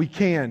 Listen, we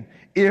can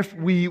if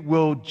we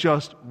will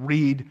just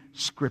read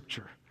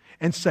Scripture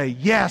and say,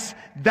 yes,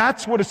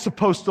 that's what it's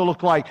supposed to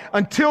look like.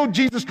 Until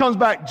Jesus comes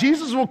back,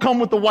 Jesus will come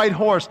with the white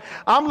horse.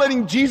 I'm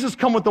letting Jesus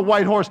come with the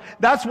white horse.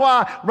 That's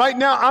why right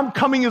now I'm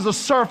coming as a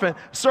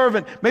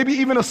servant, maybe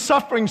even a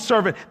suffering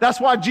servant. That's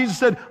why Jesus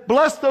said,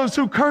 bless those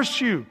who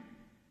curse you,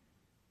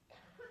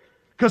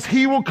 because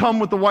he will come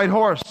with the white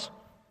horse.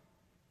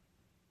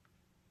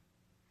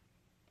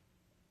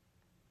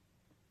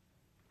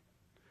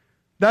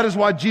 That is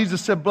why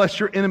Jesus said, bless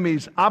your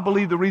enemies. I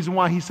believe the reason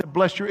why he said,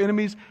 bless your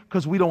enemies,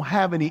 because we don't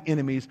have any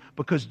enemies,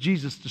 because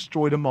Jesus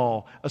destroyed them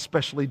all,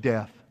 especially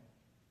death.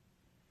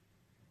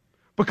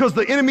 Because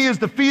the enemy is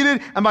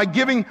defeated, and by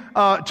giving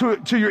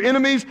to your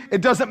enemies,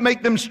 it doesn't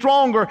make them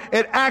stronger.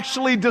 It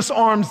actually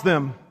disarms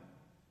them.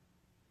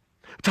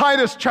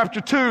 Titus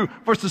chapter 2,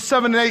 verses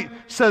 7 and 8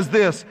 says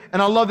this,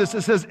 and I love this.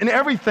 It says, in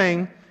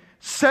everything,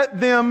 set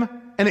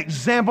them an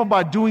example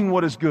by doing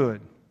what is good.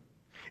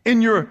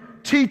 In your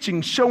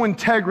teaching, show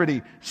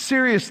integrity,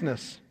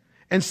 seriousness,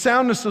 and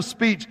soundness of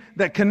speech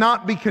that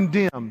cannot be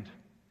condemned,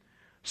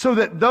 so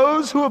that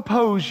those who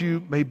oppose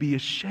you may be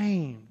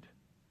ashamed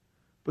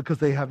because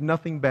they have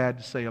nothing bad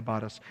to say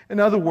about us. In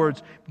other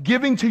words,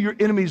 giving to your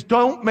enemies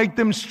don't make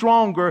them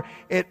stronger.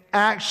 It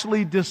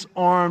actually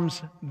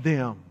disarms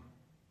them.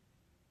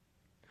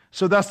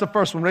 So that's the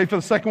first one. Ready for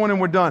the second one, and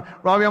we're done.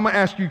 Robbie, I'm going to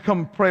ask you to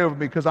come pray over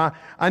me because I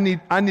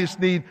just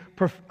need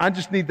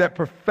that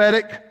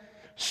prophetic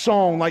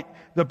song, like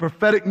the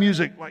prophetic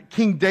music, like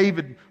King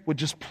David would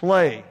just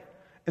play,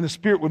 and the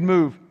Spirit would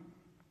move.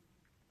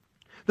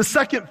 The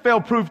second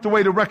fail-proof, the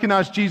way to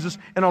recognize Jesus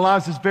in our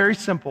lives is very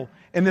simple,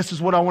 and this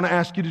is what I want to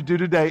ask you to do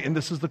today, and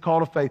this is the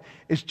call to faith.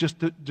 It's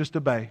just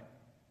obey.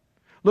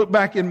 Look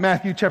back in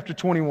Matthew chapter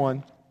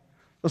 21.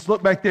 Let's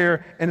look back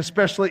there, and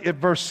especially at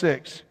verse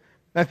 6.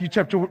 Matthew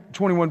chapter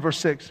 21, verse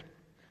 6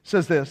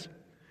 says this.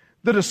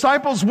 The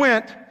disciples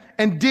went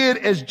and did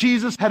as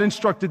Jesus had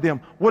instructed them.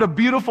 What a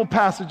beautiful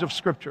passage of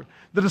Scripture.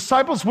 The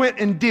disciples went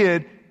and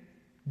did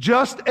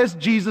just as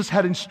Jesus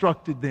had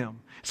instructed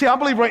them. See, I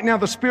believe right now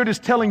the Spirit is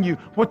telling you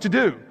what to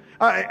do.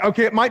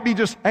 Okay, it might be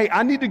just, hey,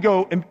 I need to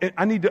go and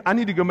I need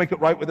to go make it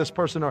right with this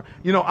person, or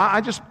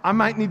I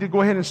might need to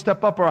go ahead and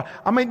step up, or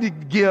I might need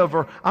to give,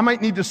 or I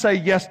might need to say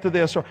yes to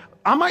this, or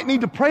I might need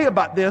to pray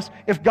about this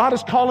if God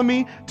is calling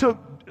me to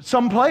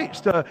some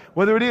place,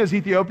 whether it is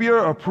Ethiopia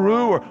or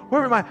Peru or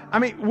wherever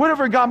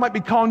whatever God might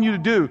be calling you to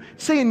do,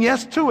 saying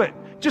yes to it.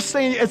 Just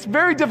saying, it's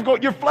very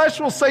difficult. Your flesh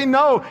will say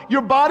no.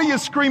 Your body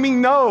is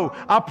screaming no.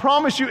 I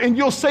promise you, and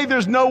you'll say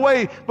there's no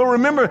way. But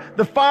remember,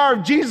 the fire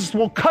of Jesus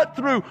will cut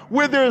through.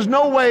 Where there is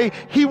no way,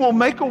 He will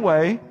make a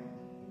way.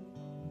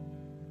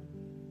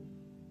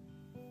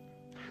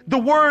 The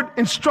word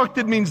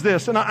instructed means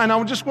this, and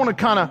I just want to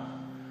kind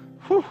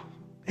of,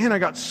 I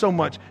got so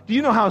much. Do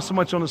you know how so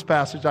much on this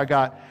passage I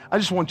got? I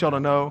just want y'all to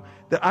know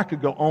that I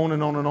could go on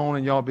and on and on,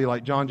 and y'all be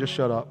like, John, just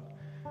shut up.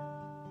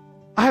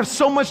 I have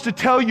so much to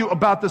tell you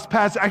about this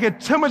passage. I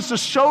have so much to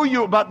show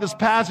you about this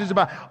passage,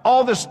 about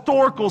all the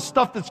historical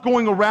stuff that's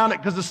going around it,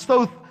 because it's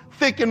so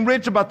thick and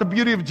rich about the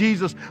beauty of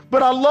Jesus.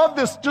 But I love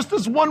this, just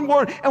this one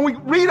word. And we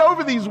read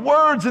over these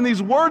words, and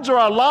these words are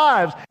our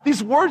lives.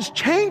 These words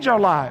change our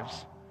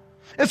lives.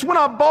 It's when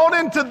I bought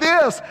into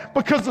this,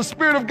 because the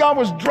Spirit of God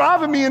was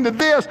driving me into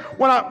this.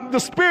 The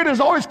Spirit is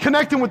always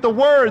connecting with the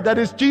Word, that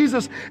is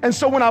Jesus. And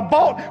so when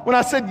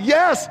I said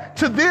yes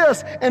to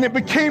this, and it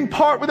became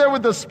part there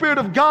with the Spirit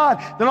of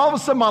God, then all of a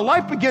sudden my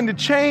life began to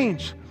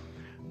change.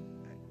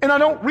 And I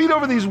don't read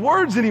over these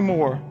words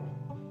anymore.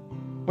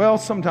 Well,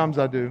 sometimes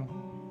I do.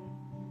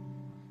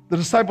 The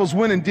disciples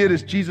went and did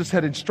as Jesus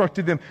had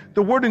instructed them.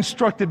 The word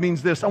instructed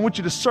means this. I want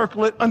you to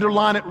circle it,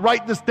 underline it,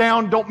 write this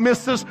down. Don't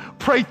miss this.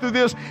 Pray through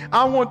this.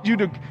 I want you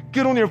to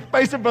get on your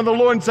face in front of the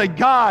Lord and say,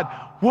 God,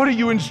 what are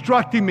you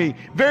instructing me?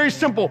 Very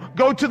simple.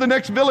 Go to the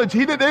next village.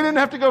 They didn't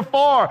have to go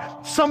far.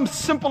 Some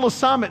simple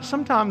assignment.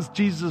 Sometimes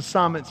Jesus'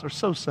 assignments are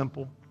so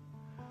simple.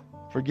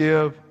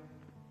 Forgive,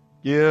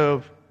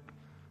 give,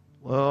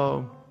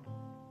 love.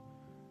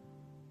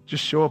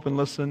 Just show up and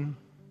listen.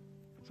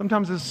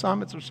 Sometimes his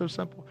assignments are so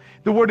simple.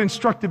 The word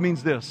instructed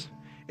means this.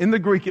 In the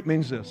Greek, it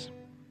means this.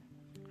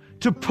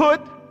 To put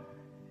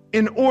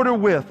in order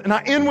with. And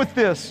I end with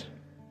this.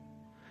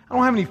 I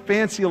don't have any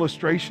fancy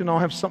illustration. I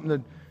don't have something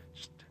to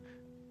just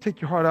take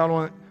your heart out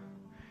on it.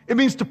 It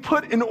means to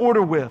put in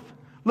order with.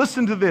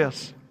 Listen to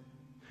this.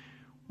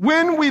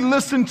 When we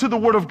listen to the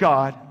Word of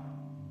God,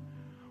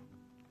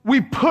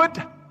 we put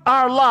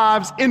our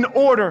lives in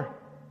order.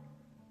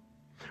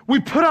 We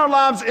put our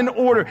lives in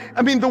order.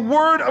 The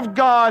Word of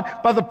God,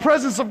 by the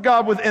presence of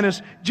God within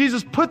us,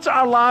 Jesus puts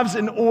our lives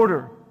in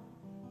order.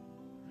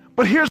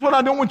 But here's what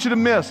I don't want you to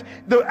miss.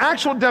 The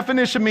actual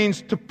definition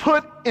means to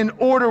put in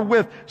order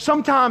with.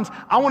 Sometimes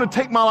I want to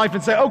take my life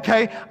and say,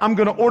 okay, I'm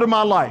going to order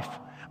my life.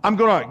 I'm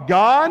going to,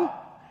 God,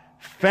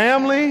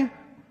 family,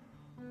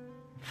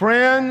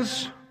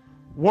 friends,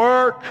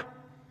 work,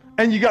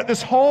 and you got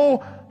this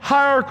whole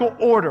hierarchical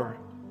order.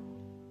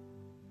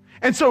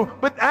 And so,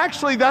 but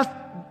actually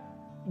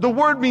the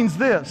word means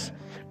this,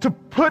 to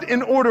put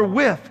in order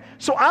with.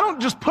 So I don't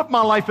just put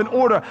my life in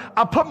order.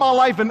 I put my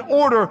life in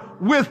order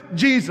with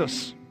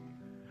Jesus.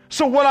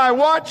 So what I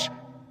watch,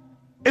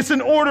 it's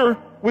in order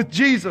with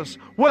Jesus.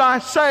 What I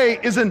say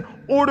is in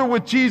order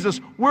with Jesus.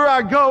 Where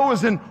I go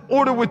is in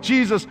order with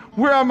Jesus.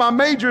 Where are my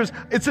majors?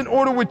 It's in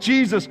order with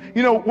Jesus.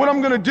 What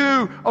I'm going to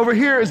do over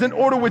here is in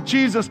order with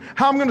Jesus.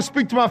 How I'm going to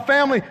speak to my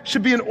family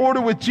should be in order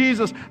with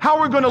Jesus. How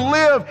we're going to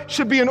live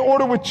should be in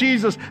order with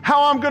Jesus.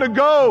 How I'm going to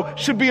go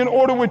should be in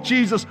order with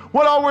Jesus.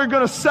 What all we're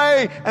going to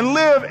say and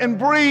live and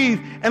breathe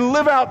and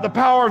live out the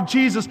power of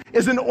Jesus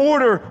is in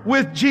order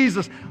with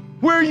Jesus.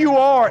 Where you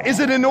are, is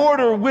it in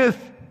order with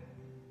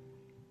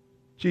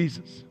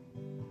Jesus?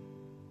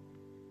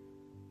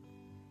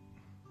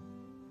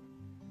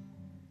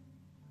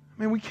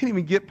 We can't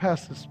even get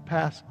past this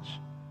passage.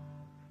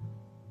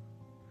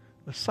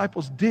 The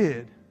disciples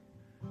did.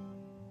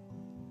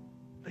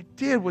 They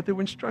did what they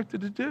were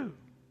instructed to do.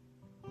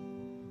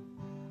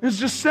 It was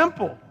just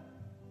simple.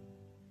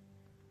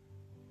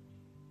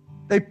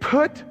 They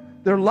put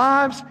their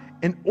lives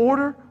in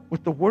order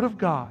with the Word of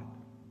God.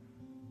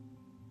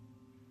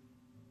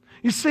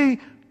 You see,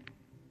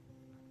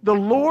 the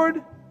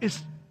Lord is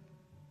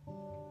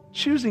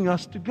choosing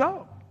us to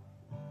go.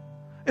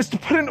 It's to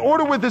put in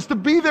order with, it's to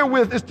be there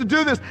with, it's to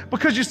do this.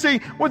 Because you see,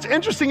 what's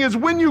interesting is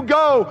when you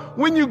go,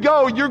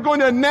 you're going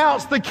to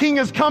announce the King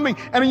is coming.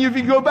 And if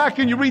you go back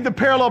and you read the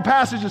parallel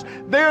passages,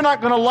 they're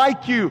not going to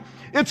like you.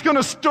 It's going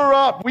to stir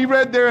up. We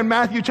read there in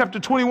Matthew chapter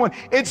 21.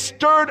 It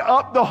stirred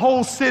up the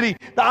whole city.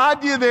 The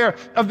idea there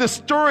of the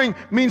stirring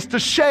means to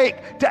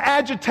shake, to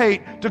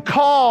agitate, to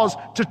cause,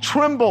 to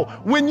tremble.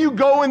 When you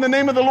go in the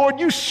name of the Lord,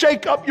 you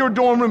shake up your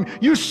dorm room.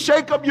 You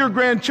shake up your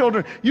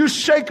grandchildren. You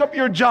shake up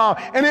your job.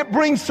 And it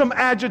brings some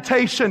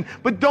agitation.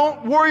 But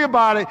don't worry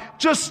about it.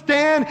 Just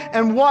stand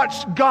and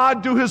watch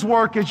God do His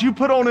work as you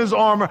put on His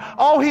armor.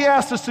 All He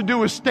asks us to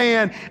do is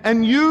stand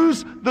and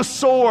use the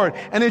sword.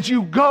 And as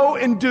you go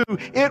and do,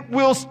 it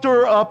will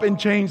stir up and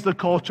change the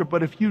culture,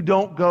 but if you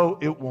don't go,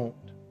 it won't.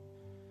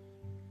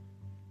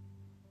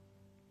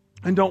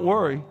 And don't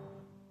worry,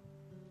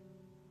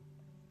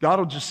 God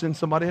will just send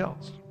somebody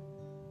else.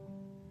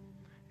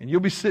 And you'll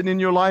be sitting in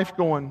your life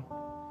going,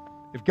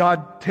 if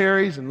God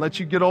tarries and lets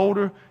you get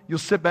older, you'll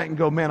sit back and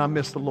go, man, I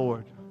miss the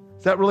Lord.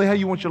 Is that really how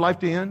you want your life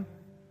to end?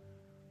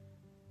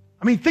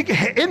 I mean,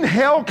 isn't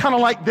hell kind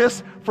of like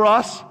this for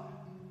us?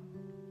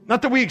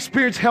 Not that we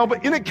experience hell,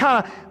 but isn't it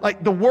kind of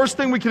like the worst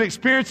thing we can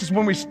experience is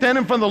when we stand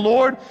in front of the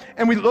Lord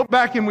and we look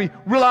back and we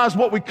realize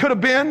what we could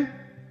have been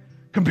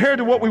compared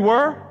to what we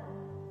were?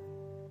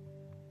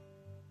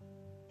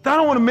 I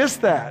don't want to miss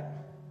that.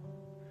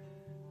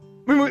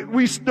 I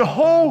mean, the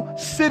whole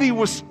city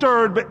was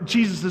stirred, but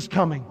Jesus is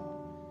coming.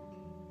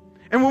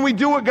 And when we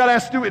do what God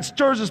has to do, it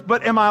stirs us,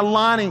 but am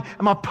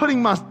I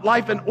putting my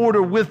life in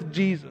order with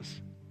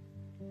Jesus?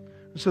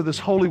 So this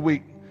Holy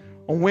Week,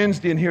 on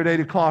Wednesday and here at 8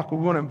 o'clock, we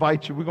want to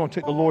invite you. We're going to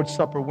take the Lord's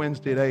Supper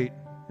Wednesday at 8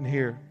 and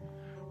here.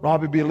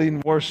 Robbie will be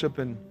leading worship,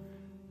 and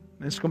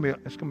it's going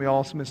to be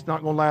awesome. It's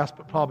not going to last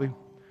but probably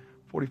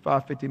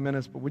 45, 50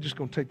 minutes, but we're just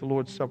going to take the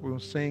Lord's Supper. We're going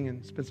to sing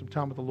and spend some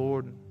time with the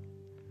Lord. And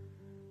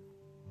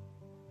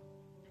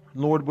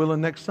Lord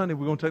willing, next Sunday,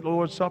 we're going to take the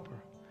Lord's Supper.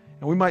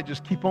 And we might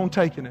just keep on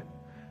taking it.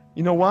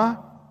 You know why?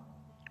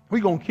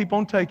 We're going to keep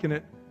on taking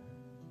it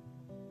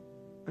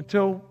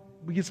until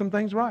we get some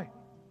things right.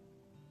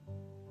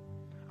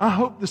 I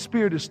hope the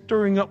Spirit is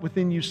stirring up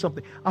within you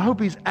something. I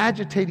hope He's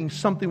agitating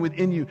something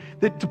within you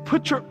that to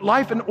put your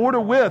life in order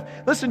with.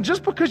 Listen,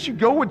 just because you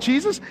go with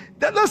Jesus,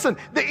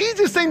 the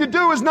easiest thing to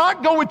do is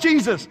not go with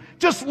Jesus.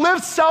 Just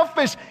live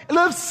selfish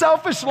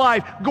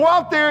life. Go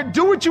out there,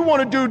 do what you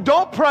want to do.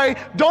 Don't pray,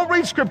 don't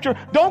read Scripture,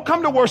 don't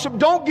come to worship,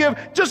 don't give.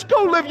 Just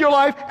go live your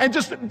life and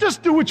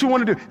just do what you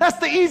want to do. That's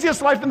the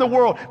easiest life in the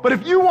world. But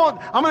if you want,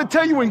 I'm going to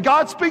tell you, when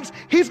God speaks,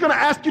 He's going to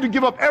ask you to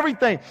give up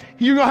everything.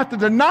 You're going to have to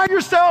deny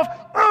yourself.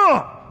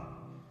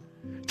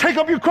 Take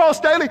up your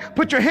cross daily,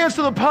 put your hands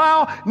to the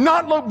plow,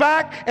 not look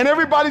back, and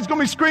everybody's going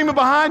to be screaming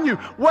behind you.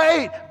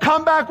 Wait,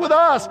 come back with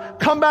us.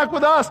 Come back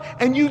with us.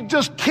 And you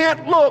just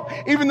can't look,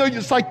 even though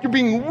it's like you're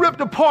being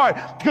ripped apart,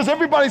 because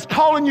everybody's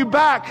calling you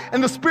back,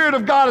 and the Spirit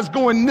of God is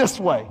going this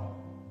way.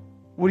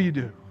 What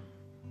do?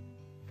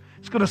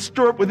 It's going to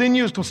stir up within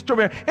you. It's going to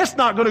stir up. It's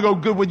not going to go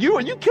good with you.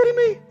 Are you kidding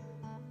me?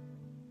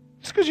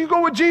 Just because you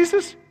go with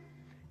Jesus,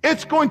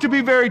 it's going to be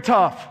very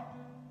tough.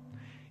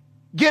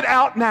 Get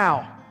out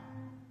now.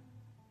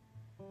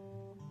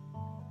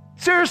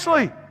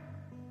 Seriously.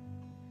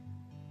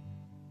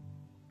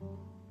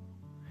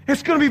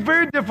 It's going to be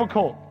very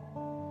difficult.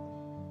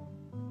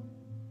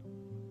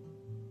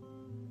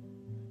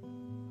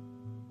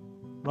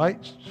 Right,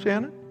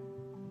 Shannon?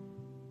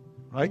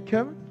 Right,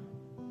 Kevin?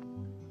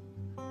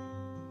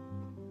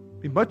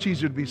 It'd be much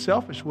easier to be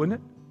selfish, wouldn't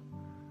it?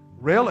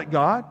 Rail at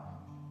God.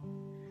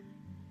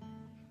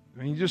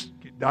 And you just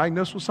get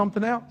diagnosed with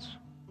something else.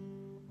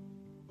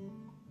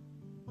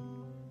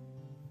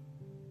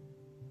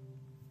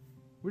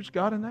 Where's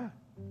God in that?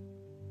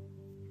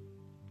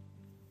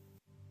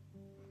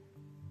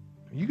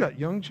 You got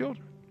young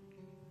children.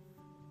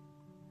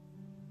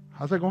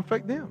 How's that going to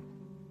affect them?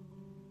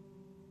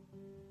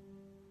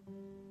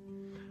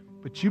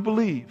 But you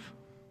believe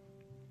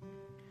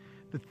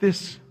that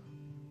this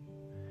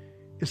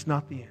is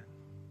not the end.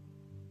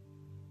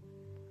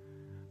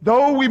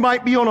 Though we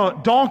might be on a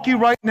donkey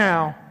right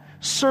now,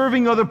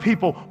 serving other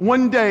people,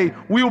 one day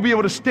we will be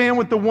able to stand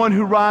with the one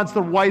who rides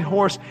the white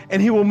horse, and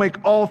He will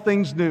make all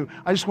things new.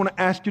 I just want to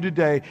ask you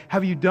today,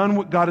 have you done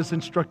what God has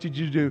instructed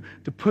you to do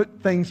to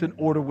put things in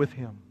order with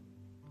Him?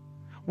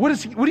 What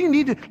do you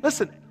need to...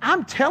 Listen,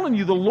 I'm telling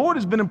you, the Lord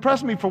has been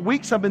impressing me for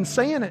weeks. I've been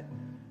saying it.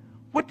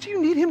 What do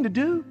you need Him to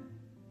do?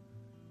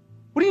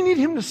 What do you need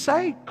Him to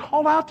say?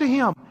 Call out to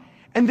Him.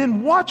 And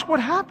then watch what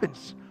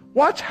happens.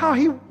 Watch how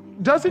He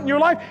does it in your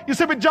life. You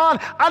say, but John,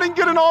 I didn't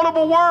get an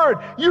audible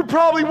word. You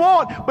probably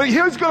won't, but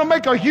He's going to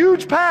make a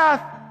huge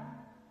path.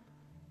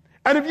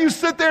 And if you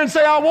sit there and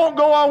say, I won't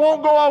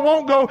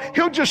go,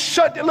 He'll just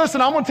shut.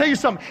 Listen, I'm going to tell you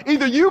something.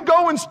 Either you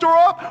go and stir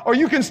up, or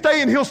you can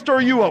stay and He'll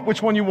stir you up.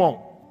 Which one you want?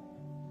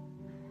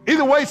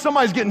 Either way,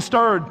 somebody's getting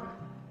stirred.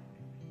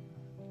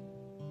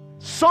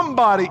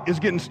 Somebody is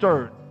getting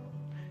stirred.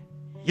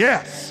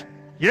 Yes.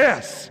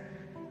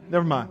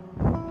 Never mind.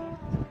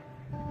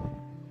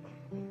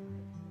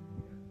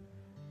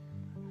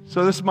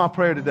 So this is my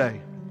prayer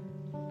today.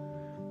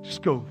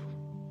 Just go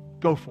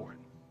for it.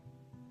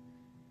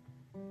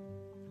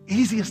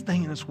 Easiest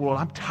thing in this world.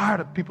 I'm tired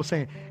of people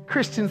saying,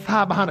 Christians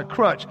hide behind a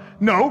crutch.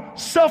 No,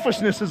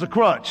 selfishness is a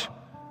crutch.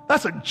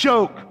 That's a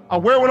joke. I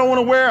wear what I want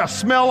to wear. I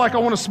smell like I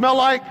want to smell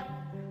like.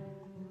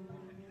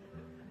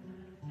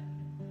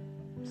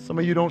 Some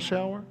of you don't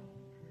shower.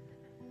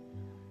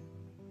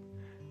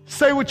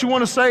 Say what you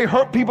want to say,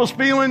 hurt people's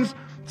feelings,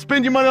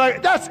 spend your money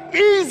like, that's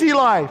easy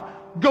life.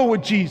 Go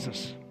with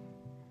Jesus.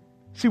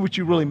 See what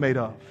you're really made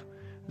of.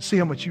 See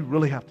how much you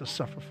really have to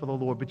suffer for the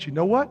Lord. But you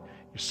know what?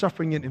 You're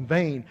suffering it in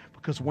vain,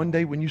 because one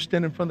day when you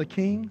stand in front of the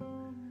King,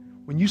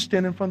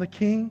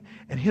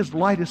 and His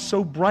light is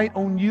so bright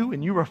on you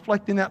and you're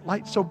reflecting that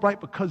light so bright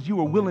because you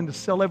are willing to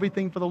sell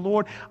everything for the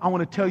Lord, I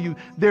want to tell you,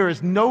 there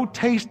is no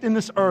taste in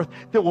this earth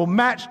that will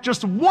match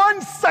just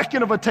 1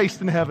 second of a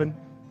taste in heaven,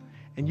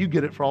 and you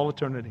get it for all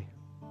eternity.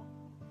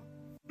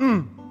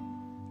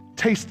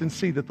 Taste and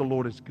see that the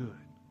Lord is good.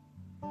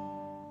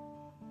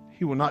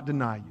 He will not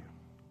deny you,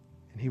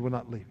 and He will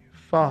not leave you.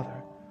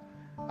 Father,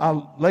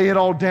 I'll lay it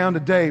all down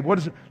today. What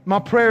is it? My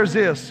prayer is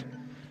this.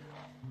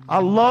 I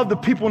love the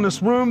people in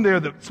this room.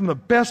 They're some of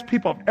the best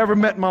people I've ever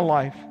met in my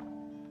life.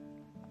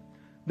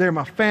 They're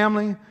my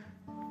family.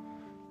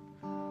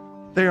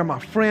 They are my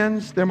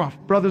friends. They're my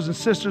brothers and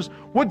sisters.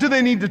 What do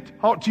they need to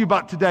talk to you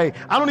about today?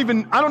 I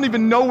don't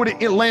even know where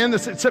to land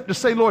this except to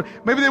say, Lord,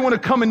 maybe they want to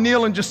come and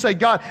kneel and just say,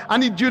 God, I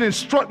need you to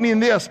instruct me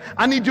in this.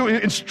 I need you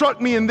to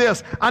instruct me in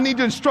this. I need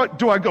to instruct.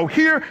 Do I go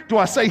here? Do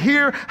I say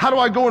here? How do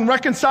I go and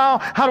reconcile?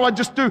 How do I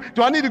just do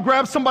I need to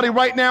grab somebody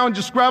right now and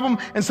just grab them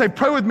and say,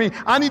 pray with me?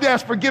 I need to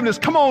ask forgiveness.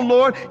 Come on,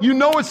 Lord. You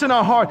know it's in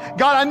our heart.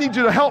 God, I need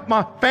you to help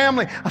my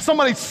family.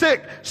 Somebody's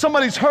sick.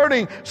 Somebody's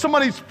hurting.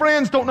 Somebody's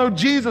friends don't know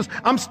Jesus.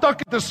 I'm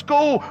stuck at the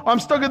school. I'm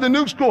stuck at the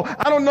nuke school.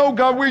 I don't know,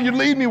 God, where you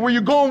lead me, where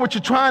you're going, what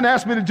you're trying to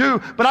ask me to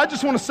do. But I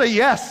just want to say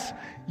yes,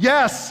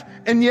 yes,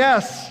 and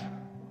yes.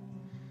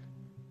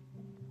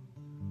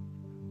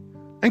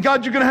 And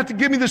God, you're going to have to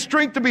give me the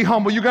strength to be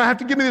humble. You're going to have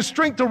to give me the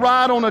strength to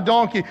ride on a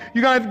donkey.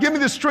 You're going to have to give me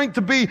the strength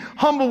to be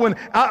humble when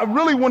I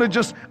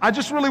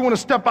just really want to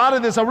step out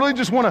of this. I really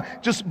just want to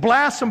just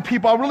blast some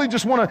people. I really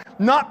just want to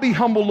not be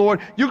humble, Lord.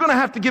 You're going to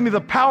have to give me the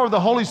power of the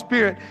Holy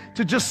Spirit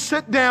to just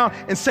sit down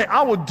and say,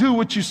 I will do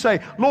what you say.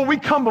 Lord, we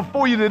come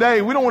before you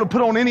today. We don't want to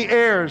put on any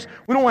airs.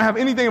 We don't want to have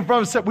anything in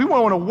front of us except we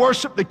want to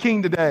worship the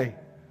King today.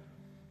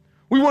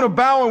 We want to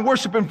bow and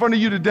worship in front of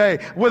you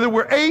today. Whether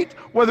we're 8,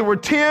 whether we're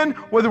 10,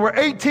 whether we're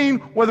 18,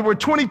 whether we're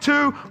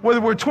 22,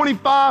 whether we're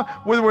 25,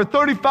 whether we're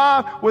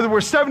 35, whether we're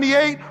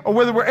 78, or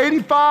whether we're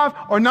 85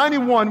 or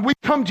 91, we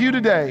come to you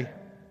today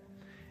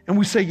and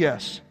we say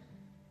yes.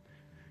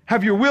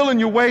 Have your will and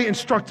your way.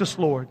 Instruct us,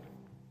 Lord.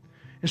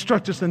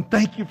 Instruct us, and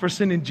thank you for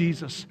sending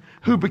Jesus,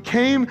 who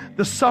became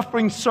the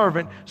suffering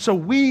servant so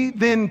we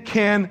then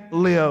can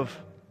live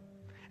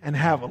and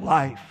have a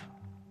life.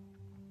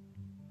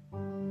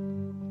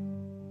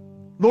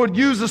 Lord,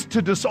 use us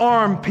to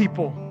disarm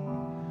people.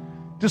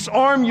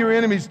 Disarm your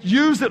enemies.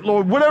 Use it,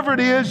 Lord. Whatever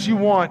it is you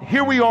want.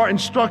 Here we are.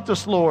 Instruct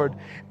us, Lord.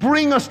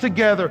 Bring us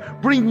together.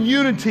 Bring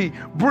unity.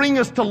 Bring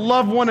us to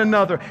love one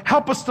another.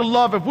 Help us to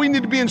love. If we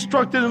need to be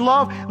instructed in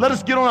love, let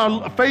us get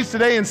on our face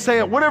today and say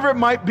it. Whatever it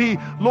might be,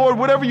 Lord,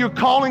 whatever you're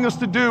calling us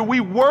to do,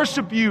 we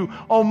worship you,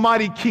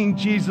 Almighty King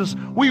Jesus.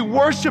 We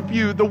worship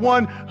you, the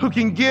one who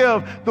can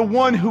give, the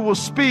one who will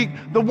speak,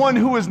 the one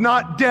who is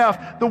not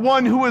deaf, the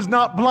one who is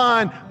not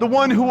blind, the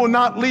one who will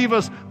not leave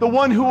us, the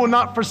one who will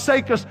not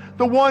forsake us,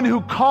 the one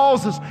who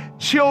calls us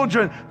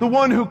children, the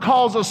one who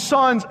calls us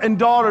sons and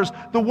daughters,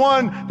 the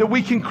one that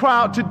we can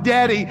cry out to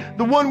Daddy,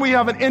 the one we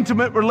have an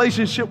intimate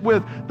relationship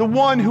with, the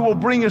one who will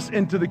bring us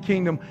into the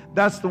kingdom.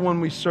 That's the one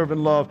we serve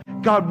and love.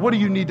 God, what do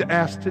you need to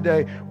ask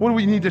today? What do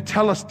we need to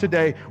tell us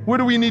today? Where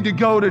do we need to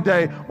go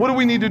today? What do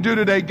we need to do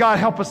today? God,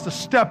 help us to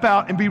step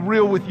out and be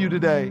real with you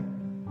today.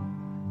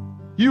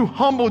 You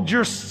humbled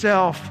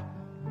yourself.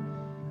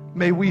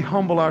 May we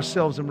humble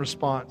ourselves in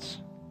response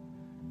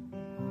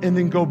and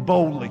then go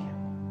boldly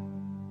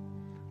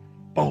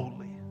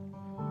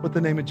with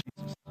the name of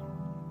Jesus.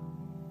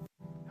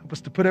 Help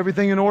us to put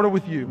everything in order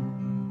with you,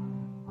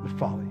 to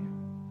follow you.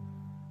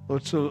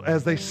 Lord, so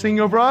as they sing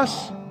over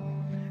us,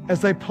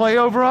 as they play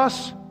over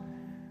us,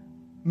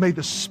 may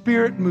the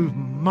Spirit move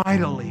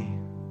mightily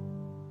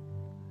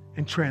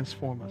and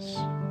transform us.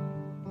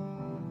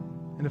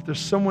 And if there's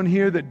someone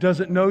here that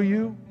doesn't know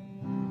you,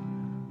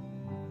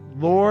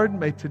 Lord,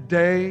 may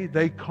today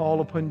they call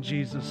upon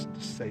Jesus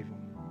to save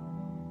them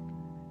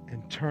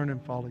and turn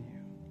and follow you.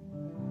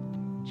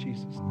 In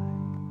Jesus' name.